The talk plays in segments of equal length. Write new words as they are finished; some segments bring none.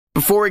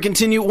Before we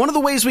continue, one of the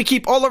ways we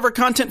keep all of our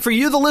content for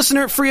you, the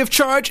listener, free of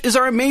charge is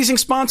our amazing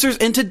sponsors,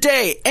 and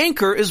today,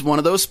 Anchor is one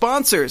of those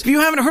sponsors. If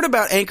you haven't heard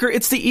about Anchor,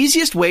 it's the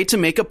easiest way to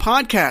make a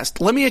podcast.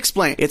 Let me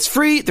explain. It's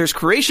free, there's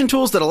creation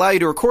tools that allow you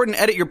to record and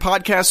edit your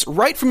podcasts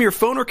right from your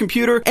phone or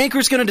computer.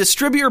 Anchor's going to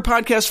distribute your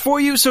podcast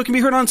for you so it can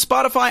be heard on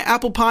Spotify,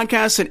 Apple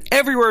Podcasts, and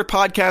everywhere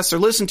podcasts are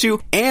listened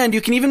to, and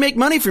you can even make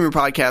money from your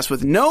podcast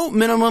with no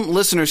minimum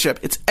listenership.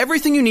 It's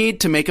everything you need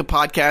to make a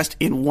podcast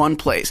in one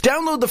place.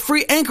 Download the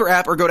free Anchor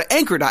app or go to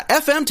anchor.fm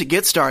to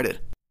get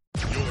started.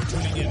 You're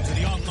tuning in to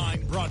the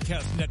online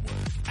broadcast network,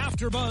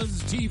 AfterBuzz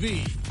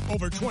TV.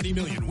 Over 20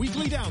 million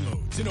weekly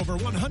downloads in over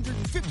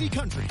 150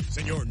 countries,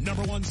 and your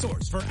number one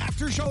source for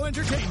after-show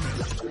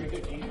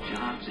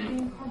entertainment.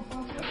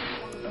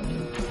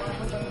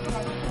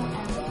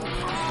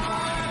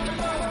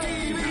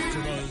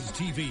 AfterBuzz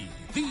TV,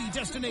 the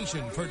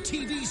destination for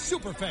TV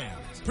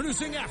superfans.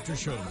 Producing after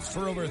shows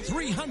for over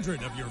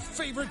 300 of your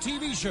favorite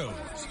TV shows.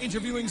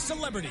 Interviewing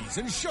celebrities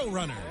and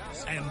showrunners.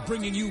 And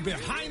bringing you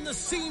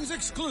behind-the-scenes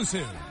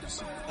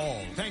exclusives.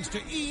 All thanks to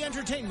E!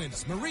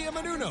 Entertainment's Maria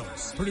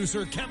Menounos,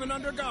 producer Kevin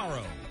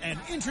Undergaro, and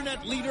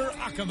internet leader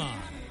Akamai.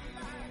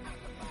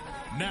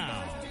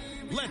 Now,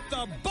 let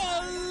the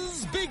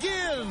buzz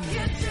begin!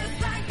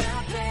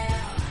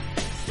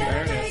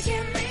 There it is. See,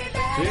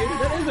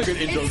 that is a good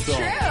intro It's song.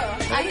 true.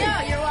 I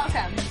know. You're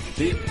welcome.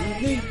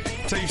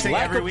 So you're saying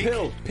Like every a week?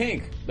 pill,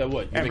 pink. That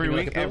what? You're Every making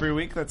week? like a pill? Every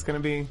week? That's going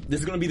to be... This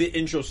is going to be the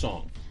intro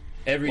song.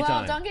 Every Well,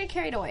 time. don't get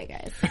carried away,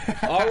 guys.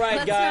 All right,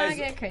 Let's guys. not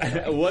get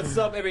carried away. What's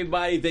up,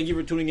 everybody? Thank you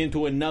for tuning in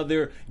to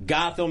another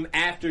Gotham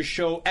After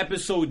Show,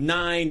 Episode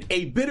 9,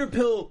 A Bitter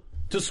Pill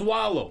to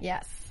Swallow.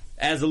 Yes.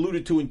 As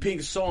alluded to in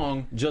Pink's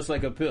song, Just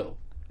Like a Pill.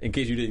 In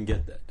case you didn't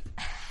get that.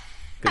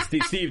 Because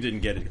Steve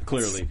didn't get it,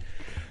 clearly.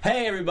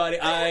 Hey, everybody.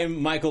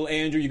 I'm Michael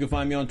Andrew. You can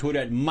find me on Twitter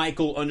at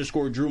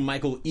Michael_Drew,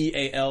 Michael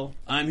EAL.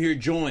 I'm here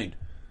joined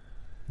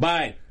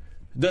by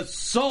the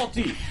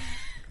saucy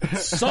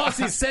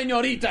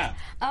señorita.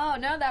 Oh,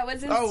 no, that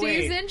was in Oh,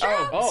 Steve's wait.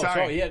 intro? Oh, Sorry.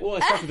 sorry. Yeah, well,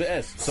 it starts with the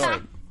S.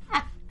 Sorry.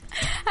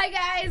 Hi,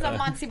 guys. I'm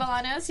Monsi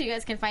Bolanos. You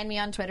guys can find me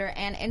on Twitter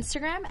and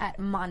Instagram at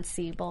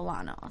Monsi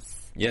Bolanos.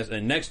 Yes,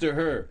 and next to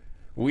her,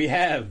 we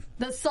have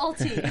The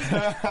salty. No,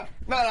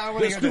 I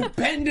want the to hear that.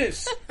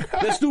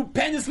 the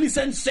stupendously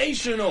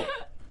sensational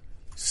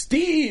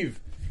Steve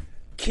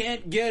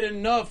can't get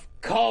enough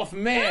cough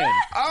man.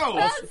 Oh!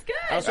 That's good.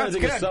 I was trying to That's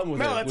think of good. something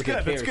with No, a- that's with a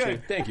good. That's carrot good.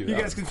 shape. Thank you. You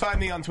guys can find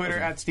me on Twitter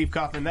at Steve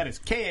Kaufman. That is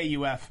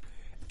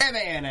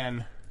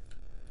KAUFMANN.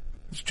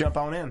 Let's jump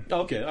on in.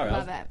 Okay, all right.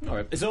 Love it. All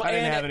right. So I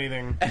didn't have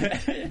anything.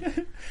 That's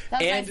And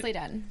nicely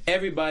done.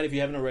 Everybody, if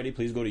you haven't already,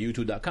 please go to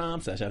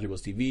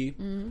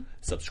youtube.com/AfterBuzzTV.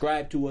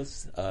 Subscribe to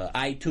us.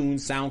 iTunes,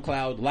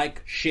 SoundCloud.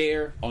 Like,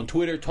 share. On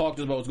Twitter, talk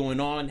to us about what's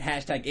going on.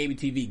 Hashtag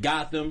ABTV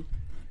Gotham.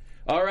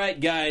 All right,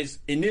 guys.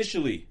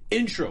 Initially,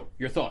 intro.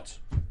 Your thoughts.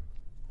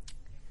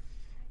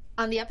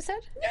 On the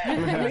episode? I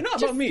mean,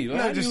 not about me.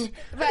 No, just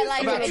But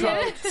like, about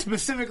Trump.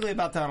 Specifically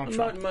about Donald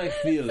Trump. About my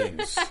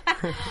feelings.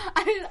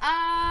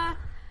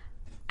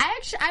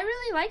 I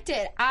really liked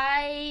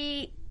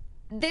it.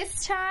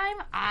 This time,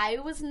 I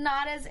was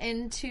not as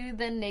into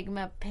the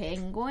Enigma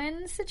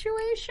Penguin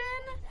situation.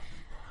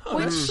 Oh,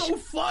 that's so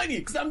funny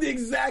because I'm the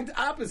exact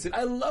opposite.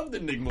 I love the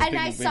Enigma. And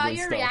I saw Penguin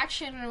your stuff.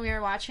 reaction when we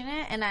were watching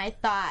it, and I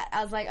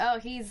was like, oh,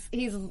 he's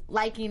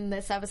liking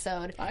this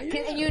episode. Yeah.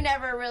 And you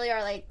never really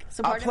are like I'll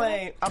supportive of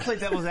it? play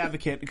devil's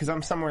advocate because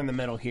I'm somewhere in the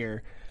middle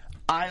here.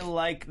 I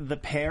like the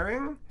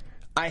pairing.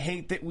 I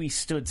hate that we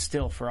stood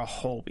still for a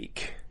whole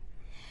week.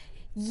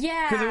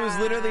 Yeah. Because it was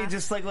literally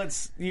just like,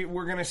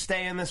 we're going to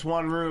stay in this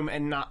one room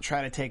and not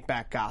try to take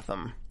back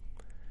Gotham.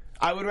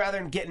 I would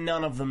rather get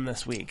none of them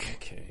this week.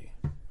 Okay.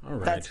 All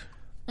right. That's,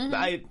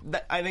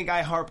 I think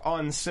I harp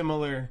on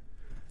similar.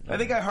 I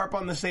think I harp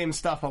on the same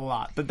stuff a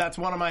lot, but that's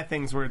one of my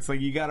things where it's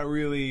like you got to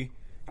really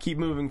keep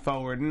moving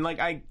forward. And like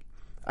I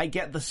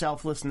get the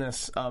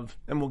selflessness of,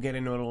 and we'll get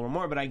into it a little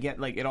more, but I get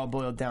like it all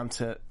boiled down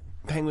to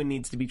Penguin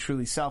needs to be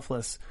truly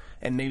selfless,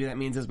 and maybe that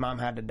means his mom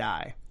had to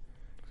die.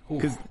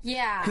 Because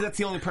that's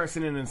the only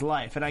person in his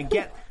life, and I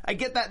get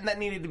that, and that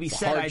needed to be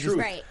said. Hard truth.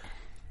 Right.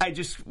 I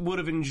just would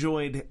have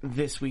enjoyed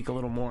this week a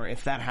little more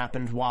if that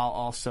happened while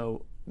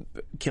also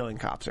killing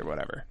cops or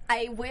whatever.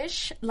 I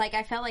wish,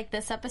 I felt like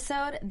this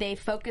episode, they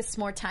focused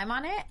more time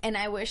on it, and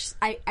I wish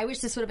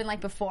this would have been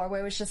like before, where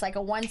it was just like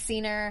a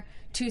one-scener,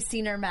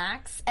 two-scener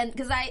max. And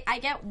because I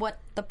get what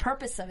the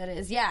purpose of it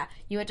is. Yeah,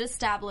 you had to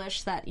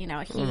establish that, he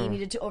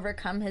needed to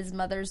overcome his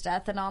mother's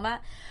death and all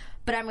that.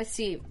 But I'm with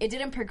Steve. It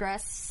didn't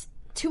progress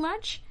too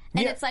much.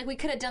 And it's like we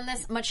could have done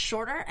this much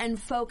shorter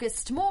and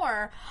focused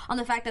more on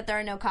the fact that there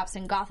are no cops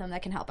in Gotham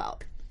that can help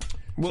out.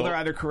 Well, they're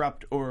either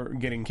corrupt or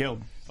getting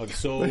killed. Okay,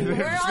 so Where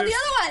are all the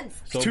other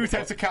ones? Two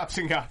types of cops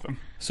in Gotham.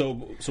 So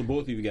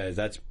both of you guys, is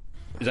that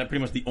pretty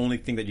much the only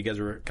thing that you guys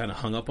were kind of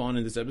hung up on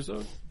in this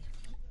episode?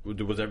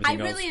 Was everything I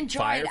else really enjoyed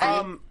fire it.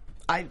 for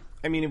you?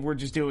 I mean, if we're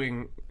just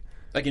doing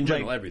Like in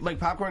general, everything. like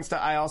popcorn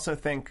stuff, I also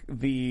think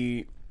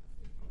the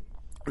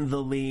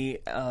Lee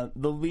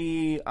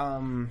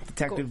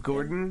Detective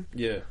Gordon,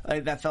 Yeah.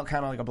 that felt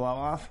kind of like a blow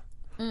off.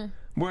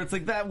 Where it's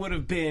like that would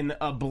have been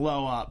a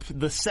blow up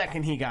the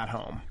second he got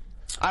home.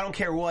 I don't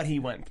care what he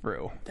went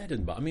through. That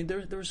didn't bother. I mean,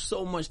 there's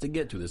so much to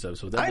get to this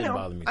episode. That didn't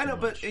bother me. I know,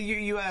 much. but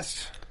you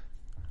asked.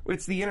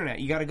 It's the internet.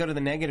 You got to go to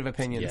the negative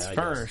opinions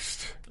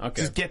first.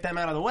 Okay. Just get them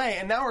out of the way,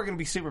 and now we're going to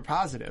be super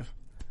positive.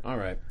 All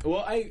right.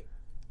 Well,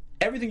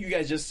 everything you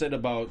guys just said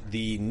about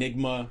the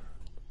Nigma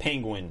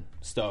Penguin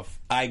stuff,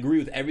 I agree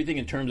with everything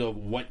in terms of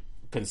what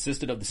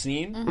consisted of the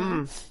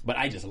scene, but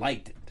I just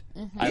liked it.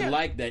 I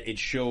liked that it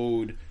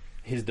showed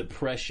his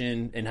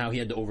depression and how he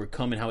had to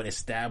overcome and how it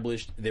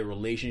established their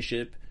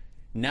relationship.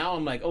 Now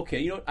I'm like, okay,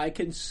 you know what? I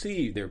can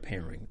see their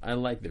pairing. I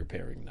like their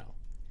pairing now.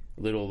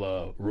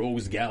 Little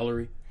Rose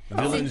Gallery.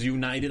 Villains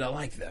United, I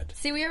like that.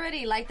 See, we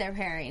already like their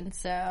pairing,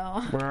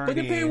 so... But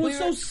the pairing was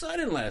so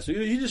sudden last week.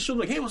 He just showed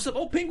like, hey, what's up?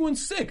 Oh,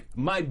 Penguin's sick.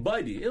 My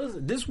buddy.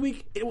 This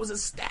week, it was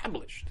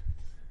established.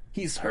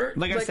 He's hurt.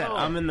 Like I said,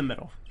 I'm in the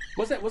middle.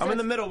 What's that? I'm in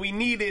the middle. We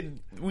needed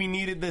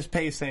this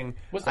pacing.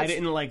 I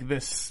didn't like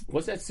this.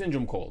 What's that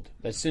syndrome called?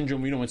 That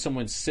syndrome, when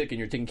someone's sick and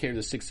you're taking care of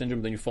the sick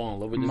syndrome, then you fall in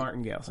love with it?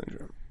 Martingale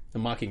syndrome. The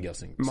Martingale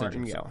syndrome.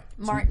 Martingale.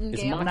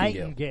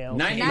 Martingale.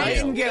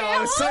 Nightingale. I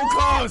was so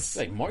close.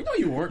 Like, no,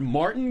 you weren't.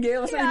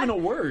 Martingale? That's not even a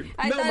word.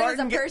 I thought it was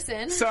a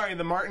person. Sorry,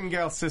 the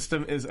Martingale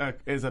system is a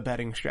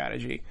betting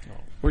strategy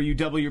where you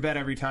double your bet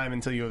every time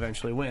until you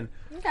eventually win.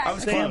 Okay. I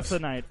was close.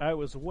 Samsonite. I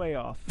was way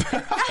off.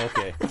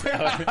 Okay.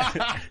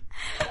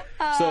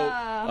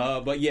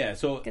 But yeah,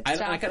 so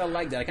I kind of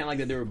like that. I kind of like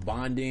that they were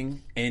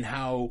bonding and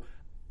how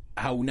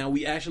now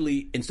we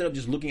actually, instead of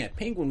just looking at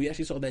Penguin, we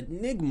actually saw that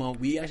Nigma,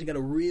 we actually got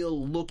a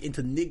real look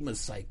into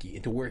Nigma's psyche,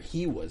 into where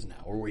he was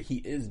now, or where he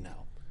is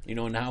now. You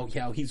know, and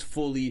how he's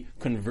fully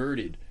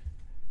converted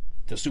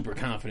to super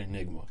confident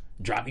Nigma.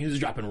 He was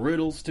dropping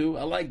riddles, too.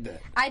 I like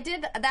that. I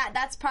did that.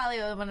 That's probably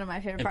one of my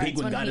favorite parts.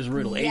 Penguin got his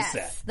riddle yes,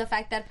 ASAP. The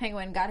fact that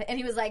Penguin got it. And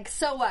he was like,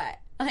 so what?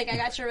 Like, I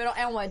got your riddle,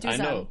 and what? Do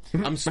something. I know.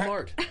 I'm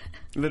smart.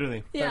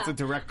 Literally. Yeah. That's a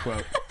direct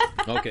quote.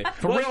 Okay.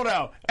 For real,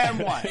 though. And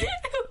what?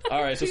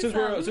 All right, so since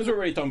we're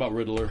already talking about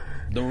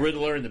the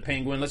Riddler and the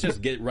Penguin, let's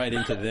just get right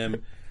into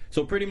them.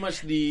 So pretty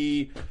much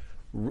the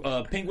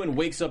Penguin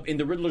wakes up in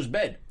the Riddler's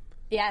bed.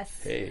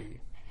 Yes. Hey.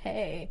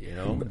 You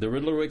know, the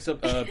Riddler wakes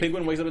up.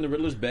 Penguin wakes up in the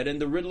Riddler's bed,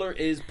 and the Riddler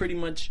is pretty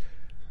much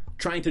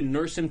trying to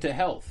nurse him to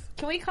health.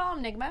 Can we call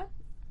him Nigma?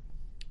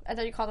 I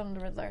thought you called him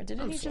the Riddler.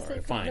 Didn't he just say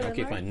fine?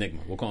 Okay, fine.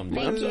 Nigma. We'll call him.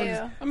 Thank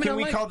Nigma. you. Can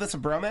we call this a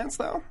bromance,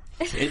 though?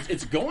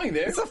 It's going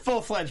there. It's a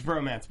full-fledged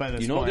bromance by this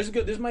point. You know, this is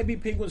good. This might be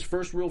Penguin's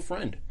first real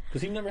friend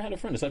because he never had a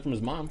friend aside from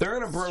his mom. They're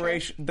in a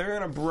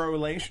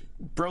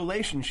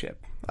brolationship.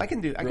 I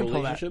can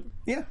pull that.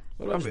 Yeah.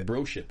 What about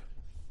broship?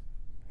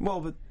 Well,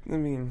 but I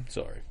mean,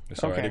 sorry,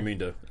 Okay. I didn't mean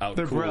to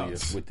out-cool you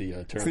with the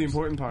terms. It's the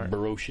important part.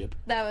 Broship.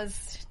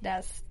 That's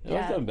That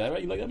wasn't bad,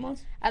 right? You like that,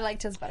 Mons? I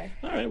liked his better.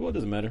 All right, well, it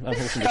doesn't matter. I'm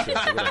hosting the show,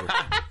 so whatever.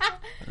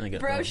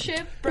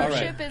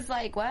 Broship is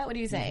like what? What are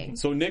you saying?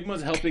 So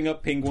Nigma's helping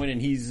up Penguin,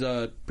 and he's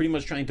pretty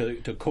much trying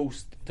to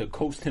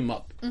coast him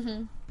up,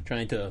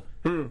 trying to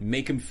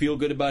make him feel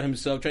good about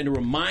himself, trying to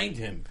remind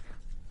him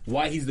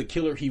why he's the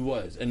killer he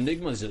was. And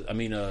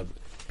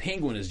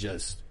Penguin is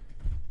just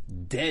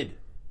dead.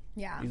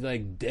 Yeah, he's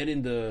like dead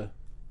in the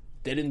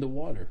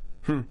water,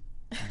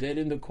 dead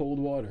in the cold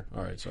water.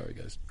 All right, sorry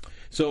guys.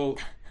 So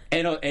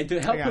and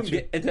to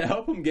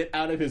help him get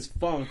out of his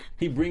funk,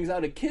 he brings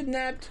out a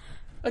kidnapped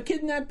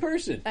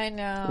person. I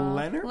know.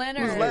 Leonard?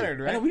 Leonard. Who's Leonard,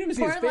 right? I know, we didn't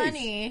see his Poor face.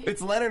 Lenny.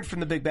 It's Leonard from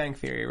The Big Bang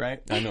Theory, right?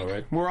 I know,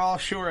 right? We're all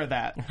sure of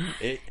that.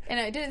 And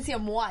I didn't see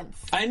him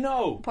once. I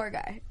know. Poor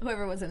guy.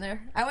 Whoever was in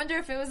there. I wonder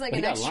if it was like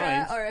an extra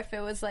lines. or if it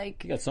was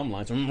like... He got some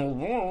lines. I I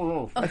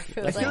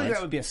feel like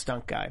that would be a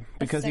stunt guy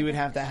because he would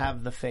have to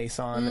have the face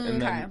on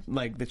and then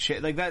like the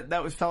like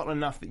that was felt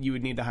enough that you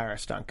would need to hire a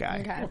stunt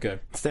guy. Okay.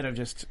 Instead of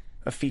just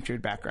a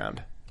featured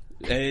background.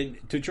 And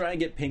to try and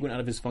get Penguin out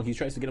of his funk, he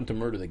tries to get him to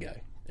murder the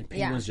guy. And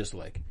Penguin's just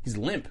like, he's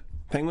limp.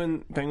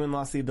 Penguin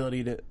lost the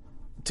ability to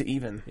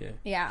even.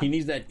 Yeah. He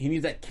needs that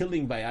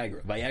killing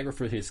Viagra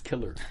for his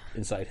killer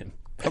inside him.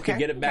 Okay. To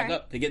get it back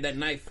up, to get that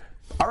knife.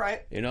 All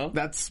right. You know?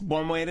 That's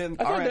one way to...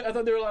 I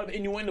thought there were a lot of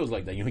innuendos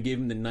like that. You know, he gave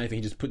him the knife and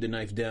he just put the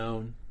knife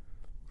down.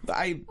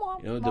 Like, oh.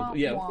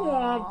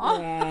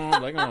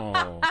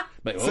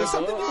 Like, Is there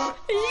something you want?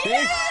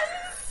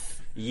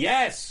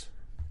 Yes!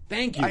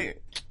 Thank you.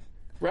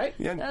 Right?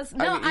 Yeah.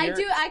 I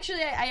do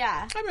actually.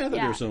 Yeah. I mean, I thought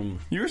there was some.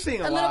 You were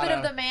seeing a little bit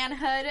of the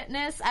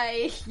manhoodness.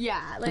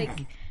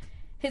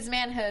 His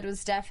manhood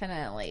was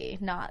definitely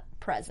not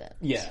present.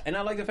 Yeah, and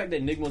I like the fact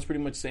that Nigma was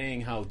pretty much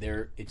saying how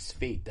it's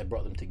fate that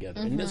brought them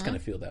together, and it does kind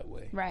of feel that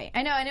way. Right.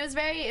 I know, and it was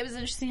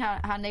interesting how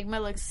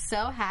Nigma looks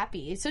so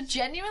happy, so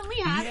genuinely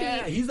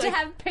happy to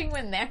have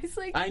Penguin there. He's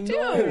like,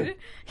 dude,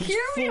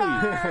 here we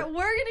are.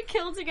 We're gonna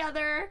kill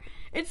together.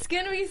 It's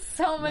gonna be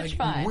so much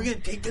fun. We're gonna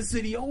take the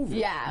city over.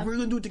 Yeah. We're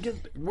gonna do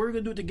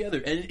it together.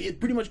 And it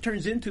pretty much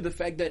turns into the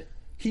fact that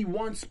he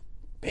wants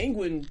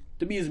Penguin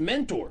to be his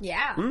mentor.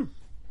 Yeah.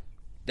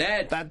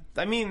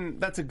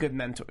 That's a good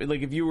mentor.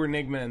 Like, if you were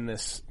Nigma in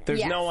this,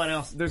 there's no one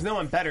else, there's no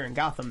one better in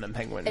Gotham than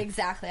Penguin.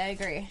 Exactly, I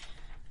agree.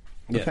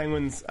 The Yeah.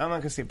 Penguin's, I'm not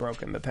going to say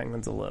broken, the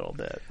Penguin's a little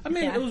bit. I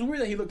mean, Yeah. it was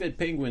weird that he looked at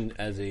Penguin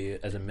as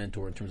a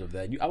mentor in terms of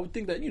that. I would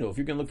think that, if you're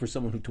going to look for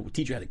someone who to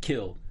teach you how to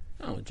kill,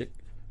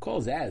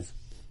 call Zaz.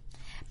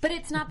 But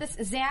it's not this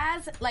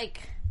Zaz,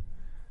 like,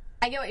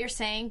 I get what you're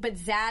saying, but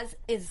Zaz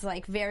is,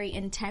 like, very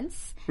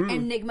intense,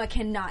 and Nigma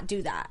cannot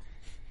do that.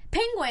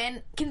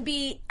 Penguin can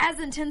be as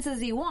intense as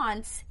he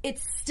wants.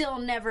 It's still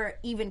never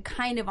even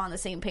kind of on the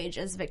same page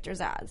as Victor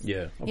Zaz.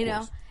 Yeah, of you know,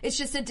 course. it's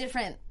just a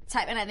different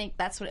type, and I think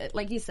that's what,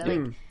 like you said,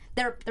 like,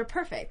 they're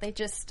perfect. They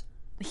just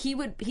he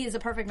is a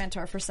perfect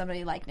mentor for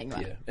somebody like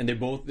Nigma. Yeah, and they're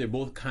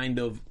both kind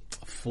of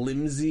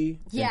flimsy in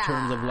Yeah.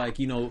 terms of like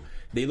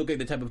they look like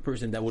the type of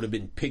person that would have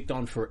been picked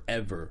on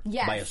forever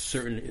Yes. by a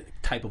certain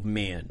type of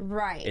man,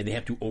 Right. And they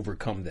have to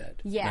overcome that.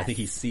 Yes. And I think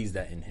he sees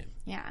that in him.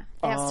 Yeah,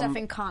 they have stuff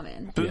in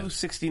common.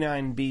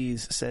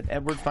 Boo69Bs said,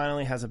 Edward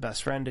finally has a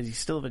best friend. Does he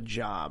still have a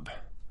job?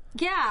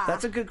 Yeah,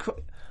 That's a good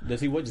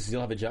Does he still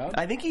have a job?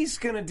 I think he's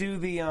going to do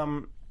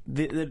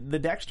the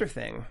Dexter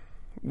thing,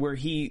 where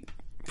he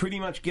pretty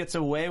much gets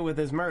away with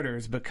his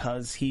murders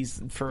because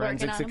he's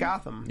forensics on at him?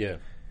 Gotham. Yeah.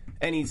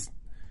 And he's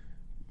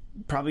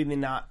probably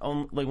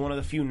one of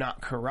the few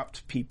not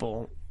corrupt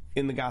people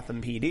in the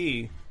Gotham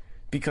PD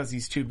because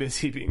he's too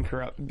busy being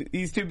corrupt.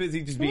 He's too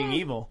busy just being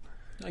evil.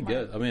 I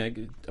guess. I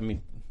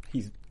mean,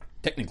 he's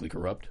technically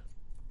corrupt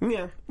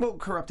Yeah, well,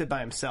 corrupted by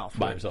himself.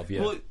 by himself.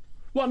 Yeah.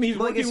 Well, I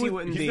mean, I guess he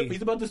wouldn't be.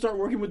 He's about to start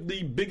working with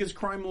the biggest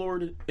crime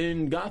lord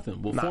in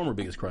Gotham. Well, former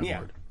biggest crime Yeah.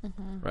 lord.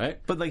 Right?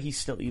 but like he's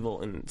still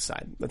evil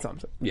inside. That's all I'm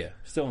saying. Yeah.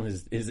 Still,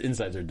 his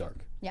insides are dark.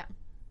 yeah.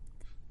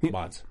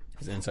 Mods.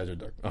 His insides are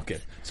dark. Okay.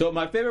 So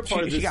my favorite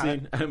part of She this got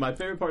scene. My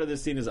favorite part of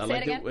this scene is I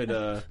like it again? when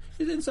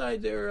his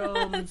inside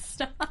they're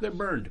Stop. they're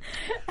burned.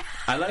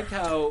 I like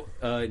how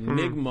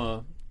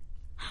Nigma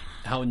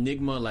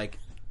like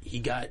he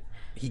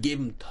gave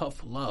him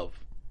tough love.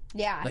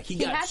 Yeah, Like he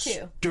had got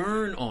to.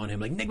 stern on him.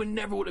 Like Nigma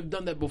never would have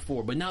done that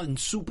before. But now in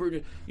super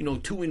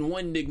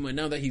 2-in-1 Nigma,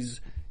 now that he's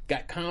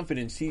got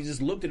confidence, he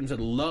just looked at him and said,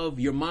 "Love,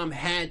 your mom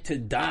had to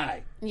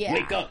die. Yeah.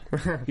 Wake up.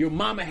 Your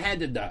mama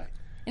had to die."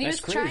 And That's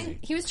crazy.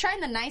 He was trying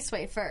the nice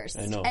way first.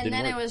 I know, and didn't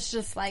then work. it was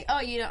just like,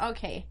 oh,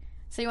 okay.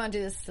 So you want to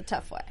do this the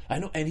tough way. I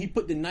know, and he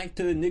put the knife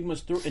to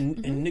Nigma's throat, and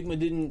Nigma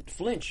didn't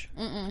flinch.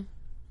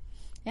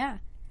 Yeah.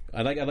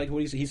 I like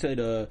what he said. He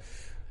said,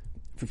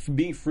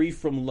 "Being free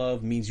from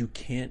love means you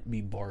can't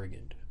be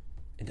bargained,"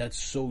 and that's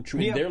so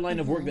true. Yeah. In their line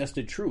of work, that's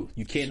the truth.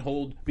 You can't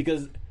hold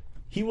because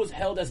he was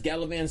held as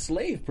Galavan's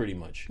slave, pretty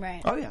much,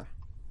 Right. Oh yeah.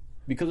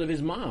 because of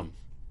his mom.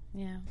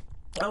 Yeah.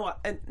 Oh,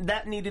 and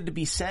that needed to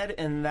be said,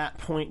 and that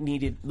point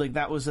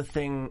that was a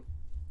thing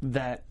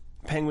that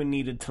Penguin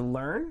needed to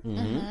learn.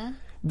 Mm-hmm.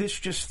 This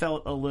just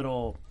felt a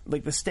little,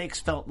 like the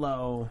stakes felt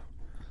low.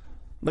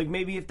 Like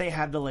maybe if they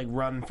had to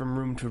run from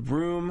room to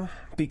room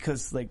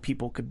because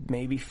people could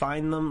maybe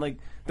find them.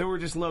 There were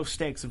just low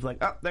stakes of oh,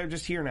 they're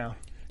just here now.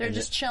 They're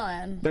just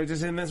chilling. They're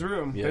just in this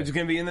room. Yeah. They're just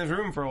going to be in this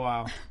room for a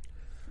while.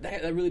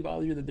 That really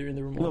bothers you that they're in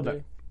the room A all little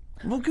day?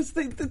 bit. Well, because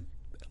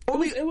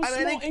It was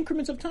small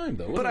increments of time,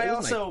 though. But I It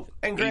wasn't also,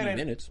 like and 80 granted,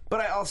 minutes. but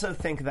I also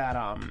think that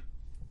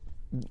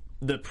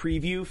the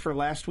preview for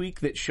last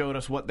week that showed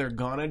us what they're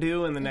gonna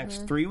do in the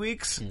next 3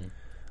 weeks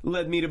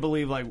led me to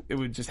believe it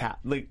would just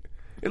happen.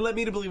 It led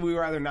me to believe we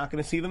were either not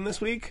going to see them this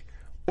week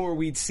or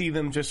we'd see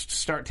them just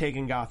start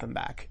taking Gotham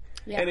back.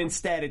 Yeah. And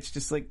instead, it's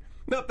just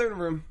nope, they're in a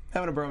room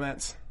having a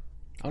bromance.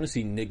 I want to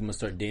see Nigma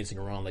start dancing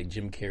around like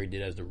Jim Carrey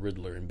did as the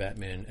Riddler in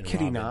Batman and Could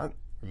he Robin. not?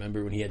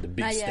 Remember when he had the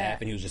big Not yet.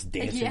 staff and he was just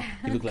dancing? Yeah.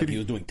 He looked like he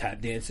was doing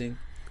tap dancing.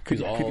 He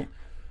was all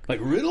like,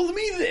 riddle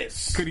me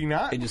this. Could he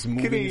not? And just Could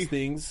moving he- his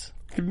things.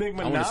 Could Nigma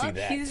I want not? to see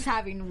that. He's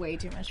having way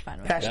too much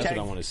fun with it. Hashtag, That's what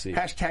I wanna see.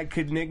 Hashtag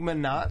could Nigma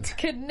not?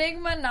 Could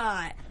Nigma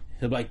not?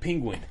 He'll be like,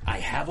 Penguin, I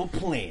have a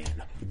plan.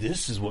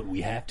 This is what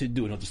we have to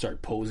do. And he'll just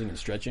start posing and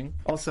stretching.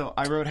 Also,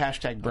 I wrote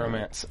hashtag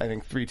bromance, I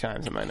think 3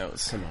 times in my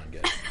notes. Come on,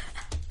 guys.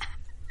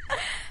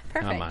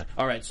 Perfect. Come on.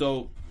 All right,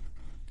 so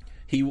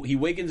he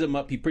wakens him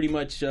up. He pretty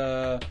much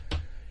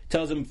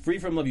tells him, free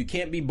from love, you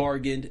can't be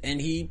bargained.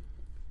 And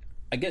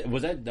I guess,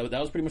 that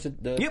was pretty much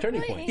the Yep.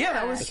 turning point. Yeah,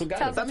 that was. That's what got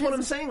Tells him. That's what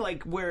I'm saying.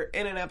 We're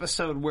in an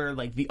episode where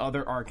the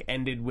other arc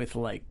ended with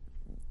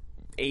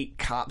 8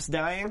 cops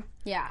dying.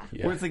 Yeah.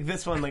 Yeah. Where it's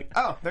this one,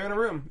 oh, they're in a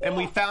room, and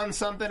we found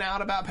something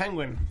out about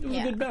Penguin. It was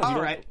Yeah. a good balance. All You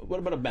know, right. What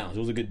about a balance? It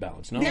was a good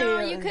balance. No? No,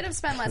 Yeah. you could have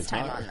spent less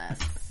time on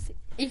this.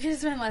 You could have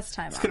spent less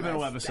time on Could have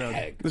been a this. webisode.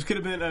 Heck. This could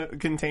have been a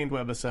contained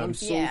webisode. I'm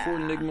so Yeah. for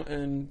Enigma,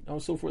 and I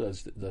was so for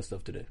that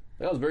stuff today.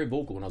 I was very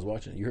vocal when I was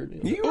watching it. You heard me?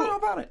 I was You like, know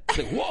about it. I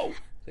was like, whoa! I was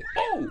like,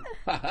 oh!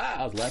 Ha ha!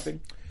 I was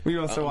laughing. We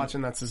were also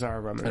watching that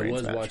Cesaro Roman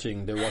Reigns match.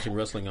 They're watching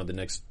wrestling on the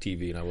next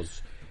TV, and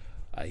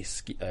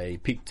I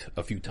peeked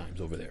a few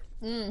times over there.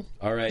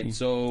 All right,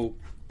 so,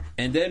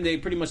 and then they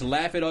pretty much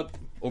laugh it up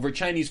over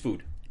Chinese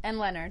food. And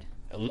Leonard.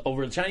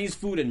 Over Chinese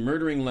food and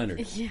murdering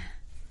Leonard. Yeah.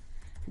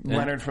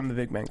 Leonard from The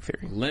Big Bang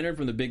Theory. Leonard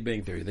from The Big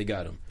Bang Theory. They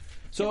got him.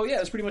 So yeah,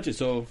 that's pretty much it.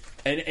 So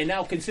and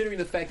now considering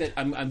the fact that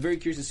I'm very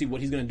curious to see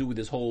what he's going to do with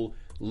this whole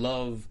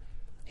love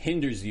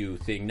hinders you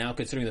thing. Now,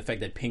 considering the fact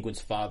that Penguin's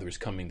father is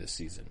coming this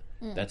season,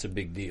 that's a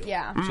big deal.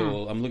 Yeah.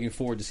 So I'm looking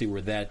forward to see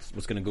where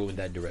what's going to go in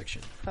that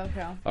direction.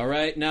 Okay. All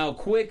right, now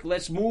quick,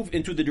 let's move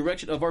into the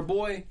direction of our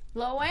boy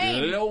Lil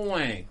Wayne. Lil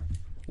Wayne,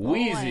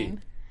 Weezy,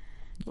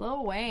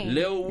 Lil Wayne.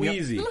 Lil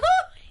Weezy. Lil Weezy.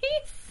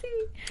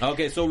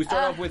 Okay, so we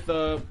start off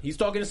with he's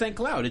talking to St.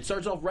 Cloud. It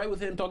starts off right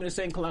with him talking to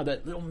St. Cloud.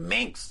 That little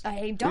minx.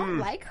 I don't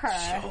like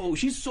her. Oh,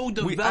 she's so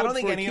developed. I don't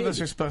think for a any of kid.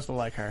 us are supposed to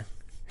like her.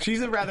 She's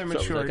a rather So,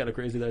 mature. is that kind of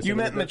crazy that I said You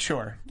meant that?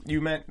 mature.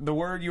 You meant the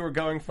word you were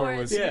going for Or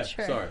was. is Yeah,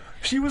 Mature. sorry.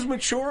 She was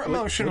mature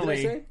emotionally, What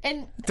did I say?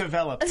 And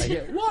developed.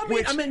 Yeah. Well,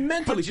 I mean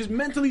mentally. She's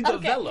mentally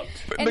developed.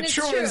 And it's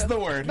Mature true. is the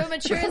word. But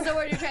mature is the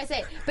word you're trying to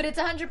say. But it's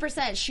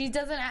 100%. She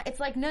doesn't act, it's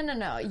like,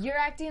 no. You're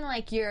acting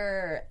like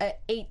you're an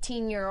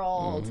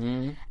 18-year-old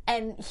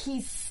and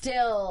he's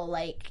still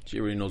like... She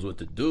already knows what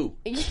to do.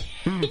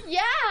 Yeah.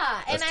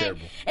 That's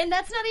terrible. And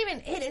that's not even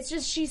it. It's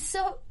just she's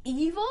so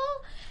evil.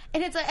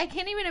 And it's like, I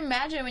can't even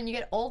imagine when you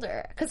get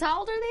older. Because how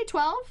old are they?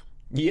 12?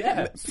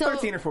 Yeah. So,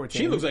 13 or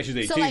 14. She looks like she's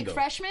 18, So like though.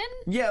 freshmen?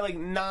 Yeah, like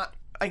not.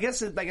 I guess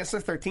they're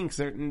 13 because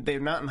they're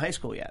not in high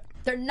school yet.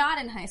 They're not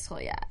in high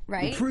school yet,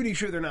 right? I'm pretty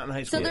sure they're not in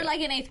high school. So they're yet.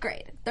 like in 8th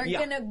grade. They're Yeah.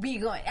 gonna be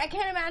going. I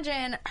can't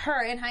imagine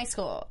her in high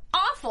school.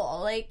 Awful.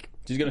 Like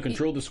She's going to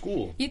control the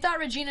school. you thought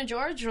Regina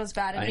George was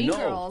bad in I Mean know.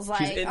 Girls. Like,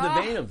 She's in the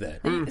vein of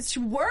that. It's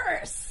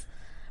worse.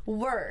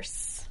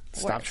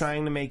 Stop Worse.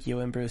 trying to make you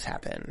and Bruce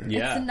happen.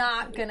 Yeah. It's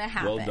not gonna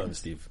happen. Well done,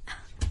 Steve.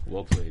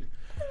 Well played.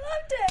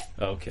 Loved it.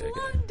 Okay.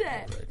 Loved it.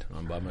 All right.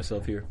 I'm by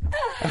myself here.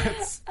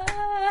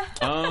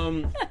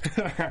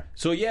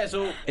 So yeah.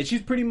 So and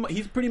she's pretty.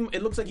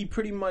 It looks like he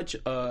pretty much.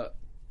 What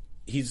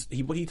did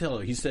he tell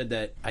her? He said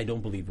that I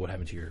don't believe what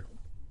happened to your.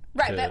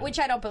 Right, but which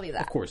I don't believe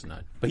that. Of course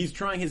not. But he's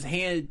trying his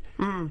hand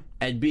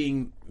at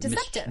being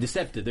Deceptive.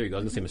 deceptive. There you go. I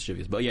was gonna say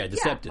mischievous, but yeah,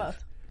 deceptive.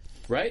 both.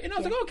 Right? And I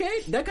was like,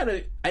 okay, that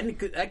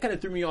kind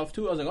of threw me off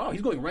too. I was like, oh,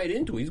 he's going right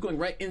into it. He's going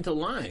right into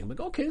lying. I'm like,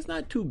 okay, it's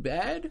not too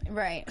bad.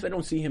 Right. Because I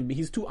don't see him.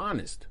 He's too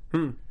honest.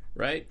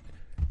 Right?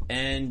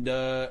 And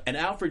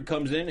Alfred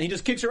comes in and he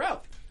just kicks her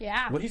out.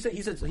 Yeah. What did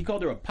he say? He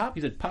called her a pop.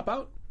 He said, pop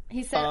out.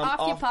 He said,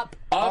 "Off you pop,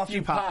 Off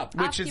you pop.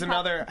 Which Off is you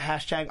another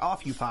hashtag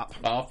off you pop.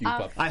 Off you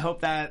pop. I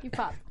hope that you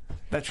pop."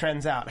 that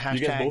trends out. Hashtag,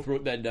 You guys both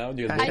wrote that down.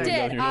 You guys I both I wrote it down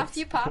did. in your Off notes?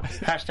 you pop.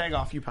 hashtag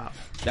off you pop.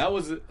 That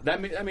was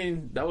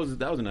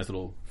a nice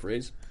little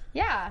phrase.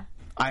 Yeah.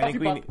 I think you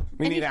pop.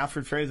 we need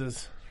Alfred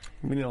phrases.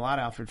 We need a lot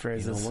of Alfred You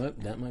phrases. know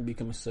what? That might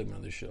become a segment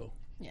of the show.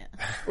 Yeah.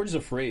 Or just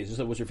a phrase. Just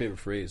like, what's your favorite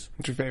phrase?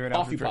 What's your favorite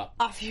Off you Alfred phrase? pop.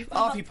 Off you pop.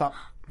 Off you pop.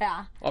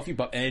 Yeah. Off you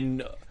pop.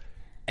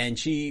 And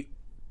she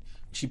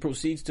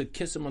proceeds to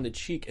kiss him on the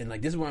cheek, and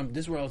like this is where And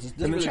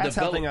the really chat's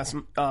helping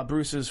developed. us.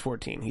 Bruce is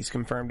 14. He's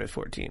confirmed at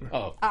 14.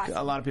 Oh,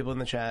 A lot of people in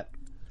the chat.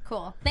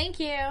 Cool. Thank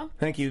you.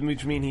 Thank you.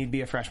 Which mean he'd be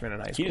a freshman in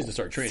high he school. needs to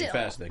start training Still.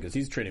 fast then, because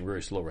he's training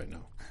very slow right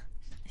now.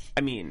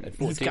 I mean, he's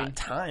 14. got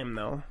time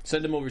though.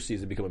 Send him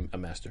overseas and become a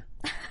master.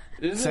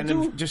 Isn't Send it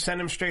him, too? just send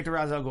him straight to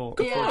Ra's al Ghul.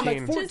 Yeah. 14.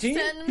 like 14.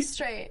 Just send him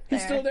straight. He's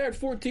there. still there at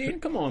 14.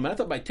 Come on, man! I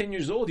thought by 10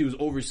 years old he was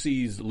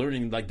overseas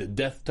learning like the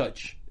death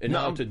touch and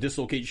how to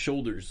dislocate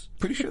shoulders.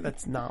 Pretty sure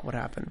that's not what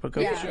happened. But go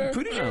Yeah. sure.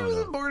 Pretty sure he was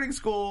in boarding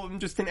school and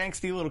just an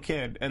angsty little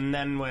kid, and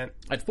then went.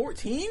 At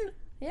 14?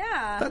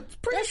 Yeah. That's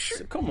pretty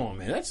sure. Come on,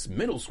 man! That's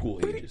middle school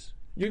ages.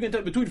 You're gonna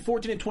tell between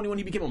 14 and 21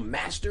 he became a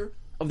master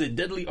of the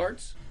deadly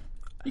arts.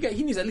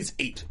 He needs at least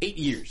 8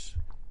 years.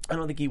 I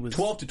don't think he was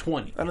 12 to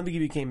 20. I don't think he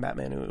became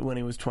Batman when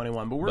he was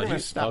 21. But we're going to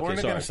stop. We're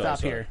going to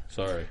stop here.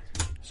 Sorry,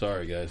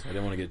 guys. I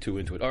didn't want to get too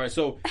into it. All right,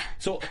 so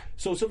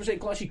Silver St.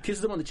 Claus, she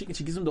kisses him on the cheek and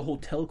she gives him the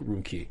hotel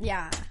room key.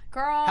 Yeah.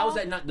 Girl. How's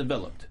that not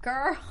developed?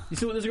 Girl. You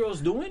see what this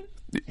girl's doing?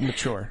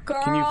 Mature.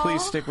 Girl. Can you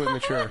please stick with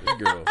mature?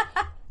 Girl,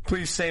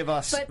 Please save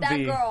us. But that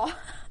girl.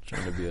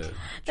 trying to be a.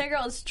 That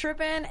girl is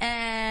tripping,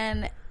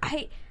 and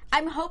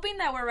I'm hoping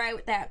that we're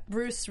right that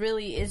Bruce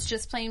really is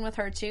just playing with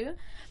her too,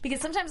 because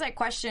sometimes I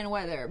question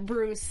whether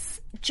Bruce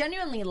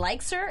genuinely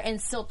likes her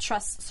and still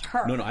trusts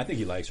her. No, I think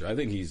he likes her. I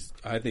think he's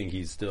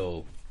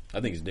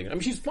digging. I mean,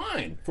 she's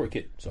fine for a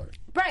kid. Sorry.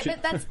 Right,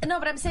 but that's no.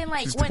 But I'm saying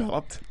like She's when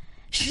developed.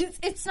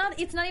 it's not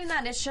even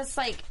that. It's just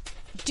like,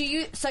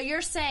 so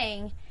you're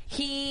saying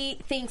he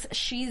thinks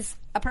she's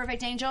a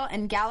perfect angel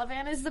and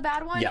Gallivan is the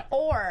bad one, Yeah.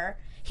 or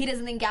he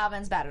doesn't think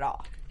Gallivan's bad at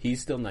all. He's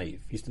still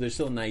naive. There's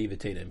still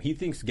naivete to him. He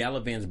thinks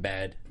Gallivan's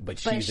bad, but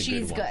she's But a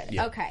she's good one. good.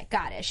 Yeah. Okay,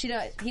 got it.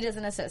 He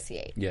doesn't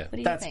associate. Yeah. What do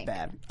you That's think?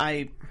 bad.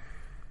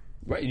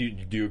 Right?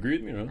 Do you agree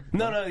with me?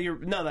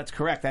 No, that's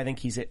correct. I think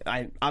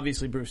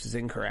obviously Bruce is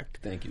incorrect.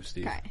 Thank you,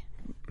 Steve. Okay.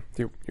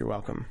 You're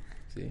welcome.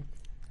 See,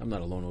 I'm not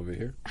alone over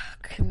here.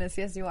 Goodness,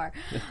 yes, you are.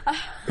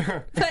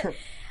 But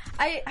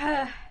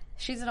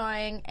she's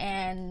annoying,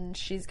 and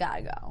she's got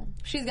to go.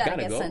 She's got to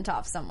Gotta get go. sent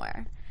off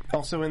somewhere.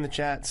 Also in the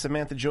chat,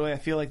 Samantha Joy, I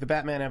feel like the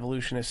Batman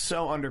evolution is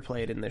so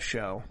underplayed in this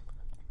show.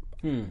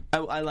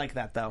 I like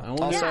that, though.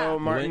 wonder- Also, Yeah.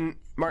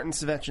 Martin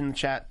Savech in the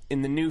chat,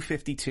 in the new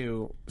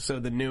 52, so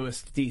the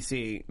newest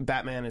DC,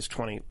 Batman is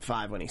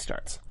 25 when he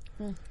starts.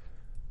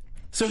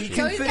 So he So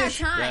can he's got finish.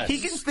 time. He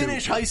can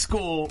finish Stupid. high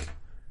school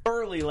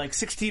early, like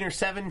 16 or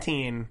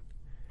 17,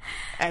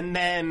 and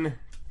then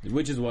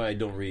Which is why I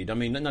don't read. I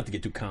mean, not to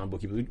get too comic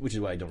booky, but which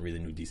is why I don't read the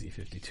new DC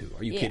 52.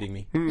 Are you kidding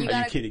me? Are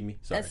you kidding me?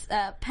 Sorry.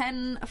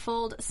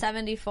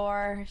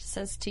 Penfold74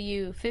 says to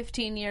you,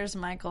 15 years,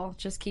 Michael.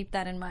 Just keep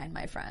that in mind,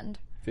 my friend.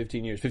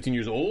 15 years. 15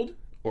 years old?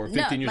 Or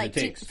 15 years it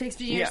takes?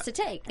 15 years to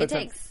take. It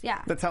takes,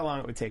 That's how long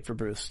it would take for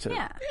Bruce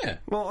to... Yeah.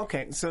 Well,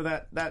 okay, so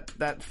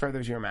that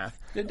furthers your math.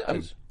 It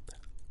does.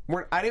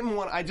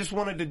 I just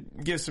wanted to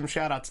give some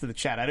shout-outs to the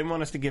chat. I didn't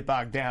want us to get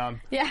bogged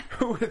down. Yeah.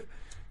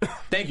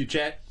 Thank you,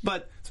 chat.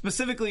 But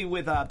specifically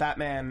with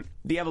Batman,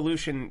 the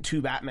evolution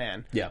to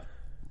Batman. Yeah.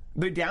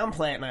 They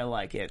downplay it, and I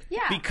like it.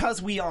 Yeah.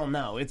 Because we all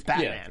know it's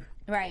Batman.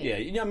 Right.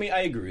 Yeah, I mean,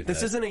 I agree with that.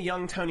 This isn't a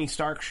young Tony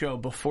Stark show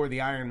before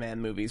the Iron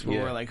Man movies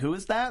where we're like, who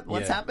is that?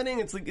 What's happening?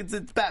 It's like it's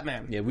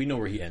Batman. Yeah, we know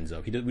where he ends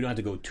up. We don't have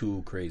to go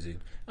too crazy.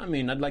 I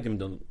mean, I'd like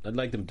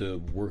them to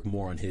work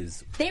more on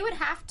his. They would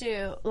have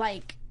to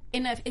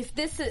if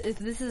this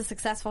is a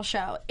successful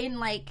show in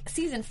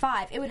season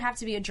 5, it would have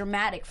to be a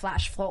dramatic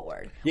flash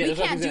forward. Yeah, we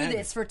can't do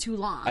this for too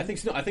long. I think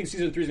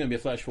season 3 is going to be a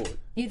flash forward.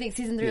 You think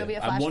season 3 will be a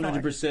flash forward?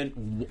 I'm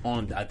 100%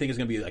 on. I think it's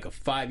going to be like a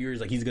 5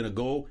 years. Like he's going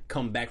to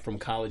come back from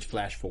college,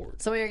 flash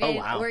forward. So we're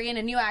getting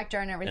a new actor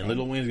and everything. And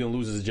Little Wayne's going to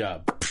lose his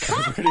job.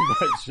 Pretty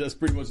much. That's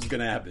pretty much what's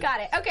going to happen.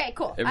 Got it. Okay,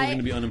 cool. Everyone's going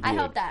to be unemployed.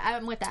 I hope that.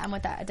 I'm with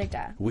that. I dig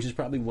that. Which is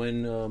probably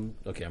when. I'm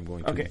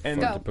going to. Okay,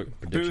 and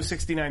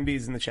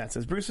Boo69B's in the chat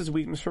says Bruce's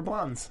weakness for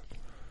blondes.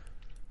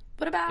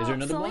 What about Is there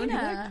another blonde you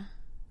like? Selena?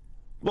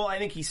 Well, I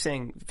think he's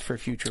saying for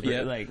future. But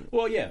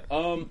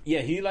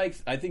he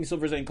likes. I think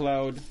Silver St.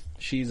 Cloud.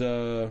 She's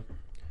a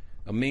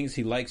minx.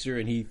 He likes her,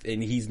 and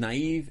he's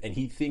naive, and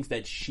he thinks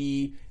that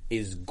she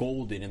is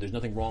golden, and there's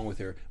nothing wrong with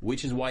her.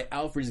 Which is why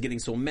Alfred is getting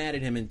so mad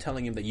at him and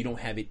telling him that you don't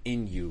have it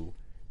in you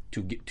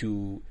to get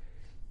to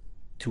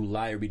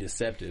lie or be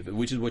deceptive,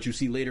 which is what you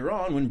see later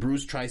on when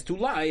Bruce tries to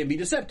lie and be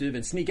deceptive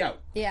and sneak out.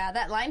 Yeah,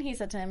 that line he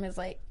said to him is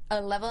like,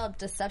 a level of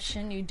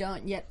deception you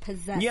don't yet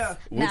possess. Yeah,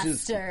 which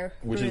is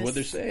what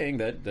they're saying,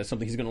 that's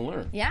something he's going to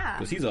learn. Yeah.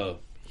 Because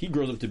he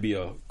grows up to be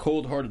a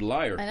cold-hearted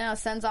liar. I know,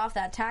 sends off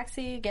that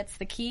taxi, gets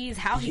the keys.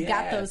 How he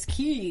got those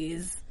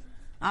keys,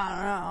 I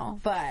don't know,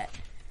 but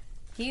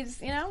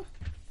he's,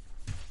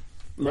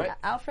 right?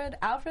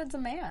 Alfred's a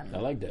man. I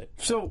like that.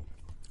 So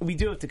we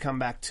do have to come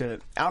back to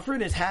Alfred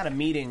has had a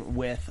meeting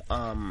with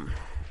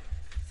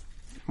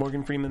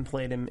Morgan Freeman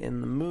played him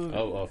in the movie.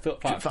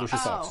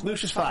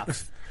 Lucius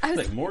Fox. I was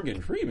like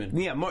Morgan Freeman.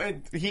 Yeah,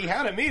 he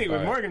had a meeting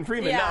with Morgan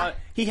Freeman. Yeah. Now,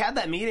 he had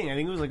that meeting. I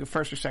think it was like a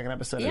first or second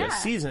episode of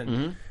this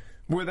season,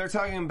 where they're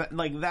talking about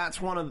that's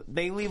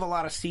they leave a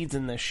lot of seeds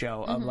in this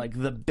show of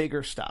the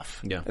bigger stuff.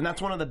 Yeah, and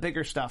that's one of the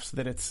bigger stuffs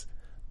that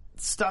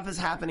stuff is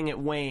happening at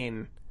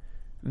Wayne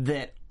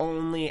that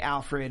only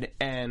Alfred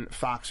and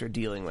Fox are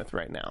dealing with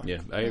right now. Yeah,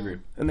 I agree.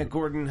 And that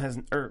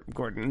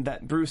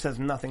Bruce has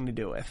nothing to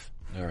do with.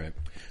 All right,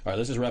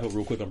 let's just wrap up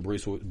real quick on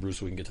Bruce so we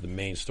can get to the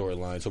main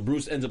storyline. So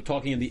Bruce ends up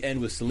talking in the end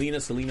with Selena.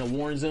 Selena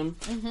warns him.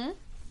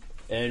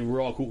 And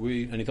we're all cool.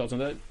 Any thoughts on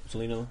that?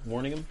 Selena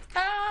warning him?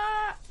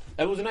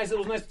 It was nice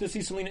to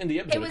see Selena in the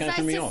episode. It was nice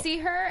to see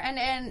her,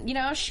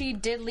 and she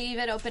did leave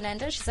it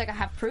open-ended. She's like, I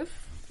have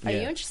proof. Are you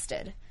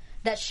interested?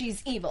 That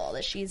she's evil,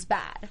 that she's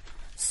bad.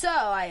 So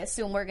I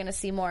assume we're going to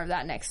see more of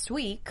that next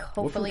week.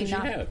 Hopefully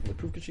not. What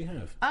proof could she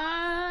have?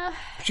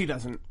 She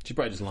doesn't. She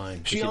probably just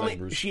lying. She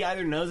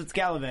either knows it's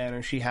Galavan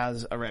or she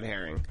has a red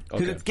herring.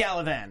 Because it's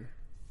Galavan.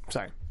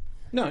 Sorry.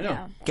 No.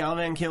 Yeah.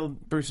 Galavan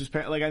killed Bruce's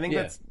parents. I think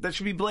that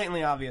should be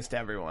blatantly obvious to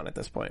everyone at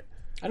this point.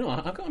 I know.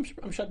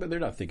 I'm shocked that they're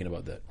not thinking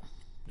about that.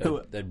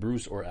 That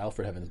Bruce or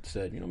Alfred haven't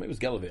said, maybe it was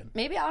Galavan.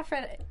 Maybe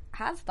Alfred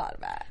has thought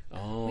of that.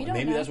 Oh,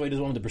 maybe that's why he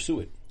doesn't want him to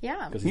pursue it.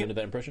 Yeah. Because he's under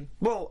that impression?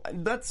 Well,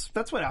 that's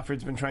what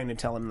Alfred's been trying to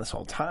tell him this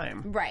whole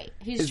time. Right.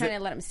 He's just trying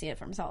to let him see it